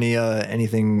 Nice. Any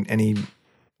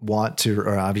want to,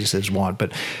 or obviously there's want,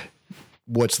 but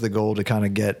what's the goal to kind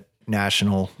of get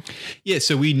national? Yeah,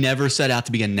 so we never set out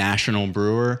to be a national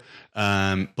brewer,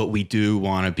 but we do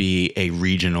want to be a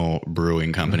regional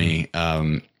brewing company,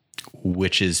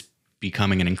 which is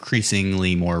becoming an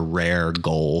increasingly more rare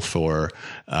goal for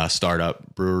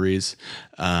startup breweries.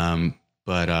 But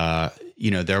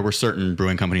there were certain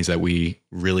brewing companies that we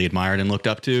really admired and looked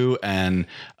up to, and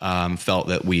felt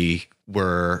that we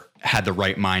had the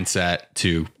right mindset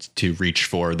to reach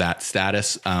for that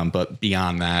status. But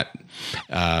beyond that,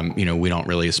 we don't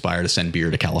really aspire to send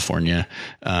beer to California.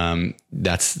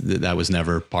 That was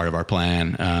never part of our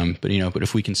plan. But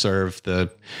if we can serve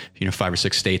the 5 or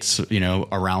 6 states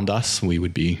around us, we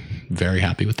would be very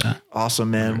happy with that.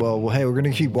 Awesome, man. Well, hey, we're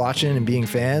gonna keep watching and being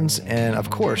fans, and of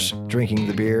course drinking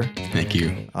the beer. Thank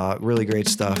you. Really great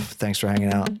stuff. Thanks for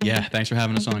hanging out. Yeah, thanks for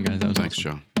having us on, guys. That was Thanks,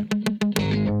 awesome. John.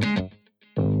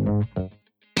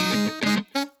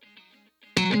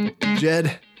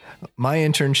 Jed, my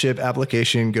internship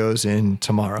application goes in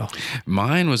tomorrow.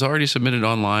 Mine was already submitted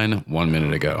online 1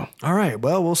 minute ago. All right.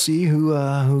 Well, we'll see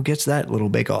who gets that little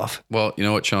bake-off. Well, you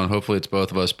know what, Sean? Hopefully it's both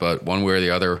of us, but one way or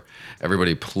the other,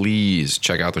 everybody please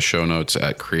check out the show notes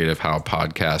at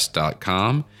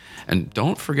creativehowpodcast.com. And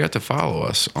don't forget to follow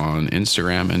us on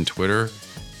Instagram and Twitter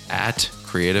at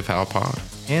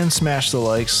creativehowpod. And smash the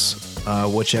likes,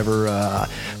 whichever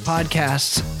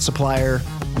podcast supplier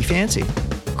you fancy.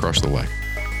 Crush the way.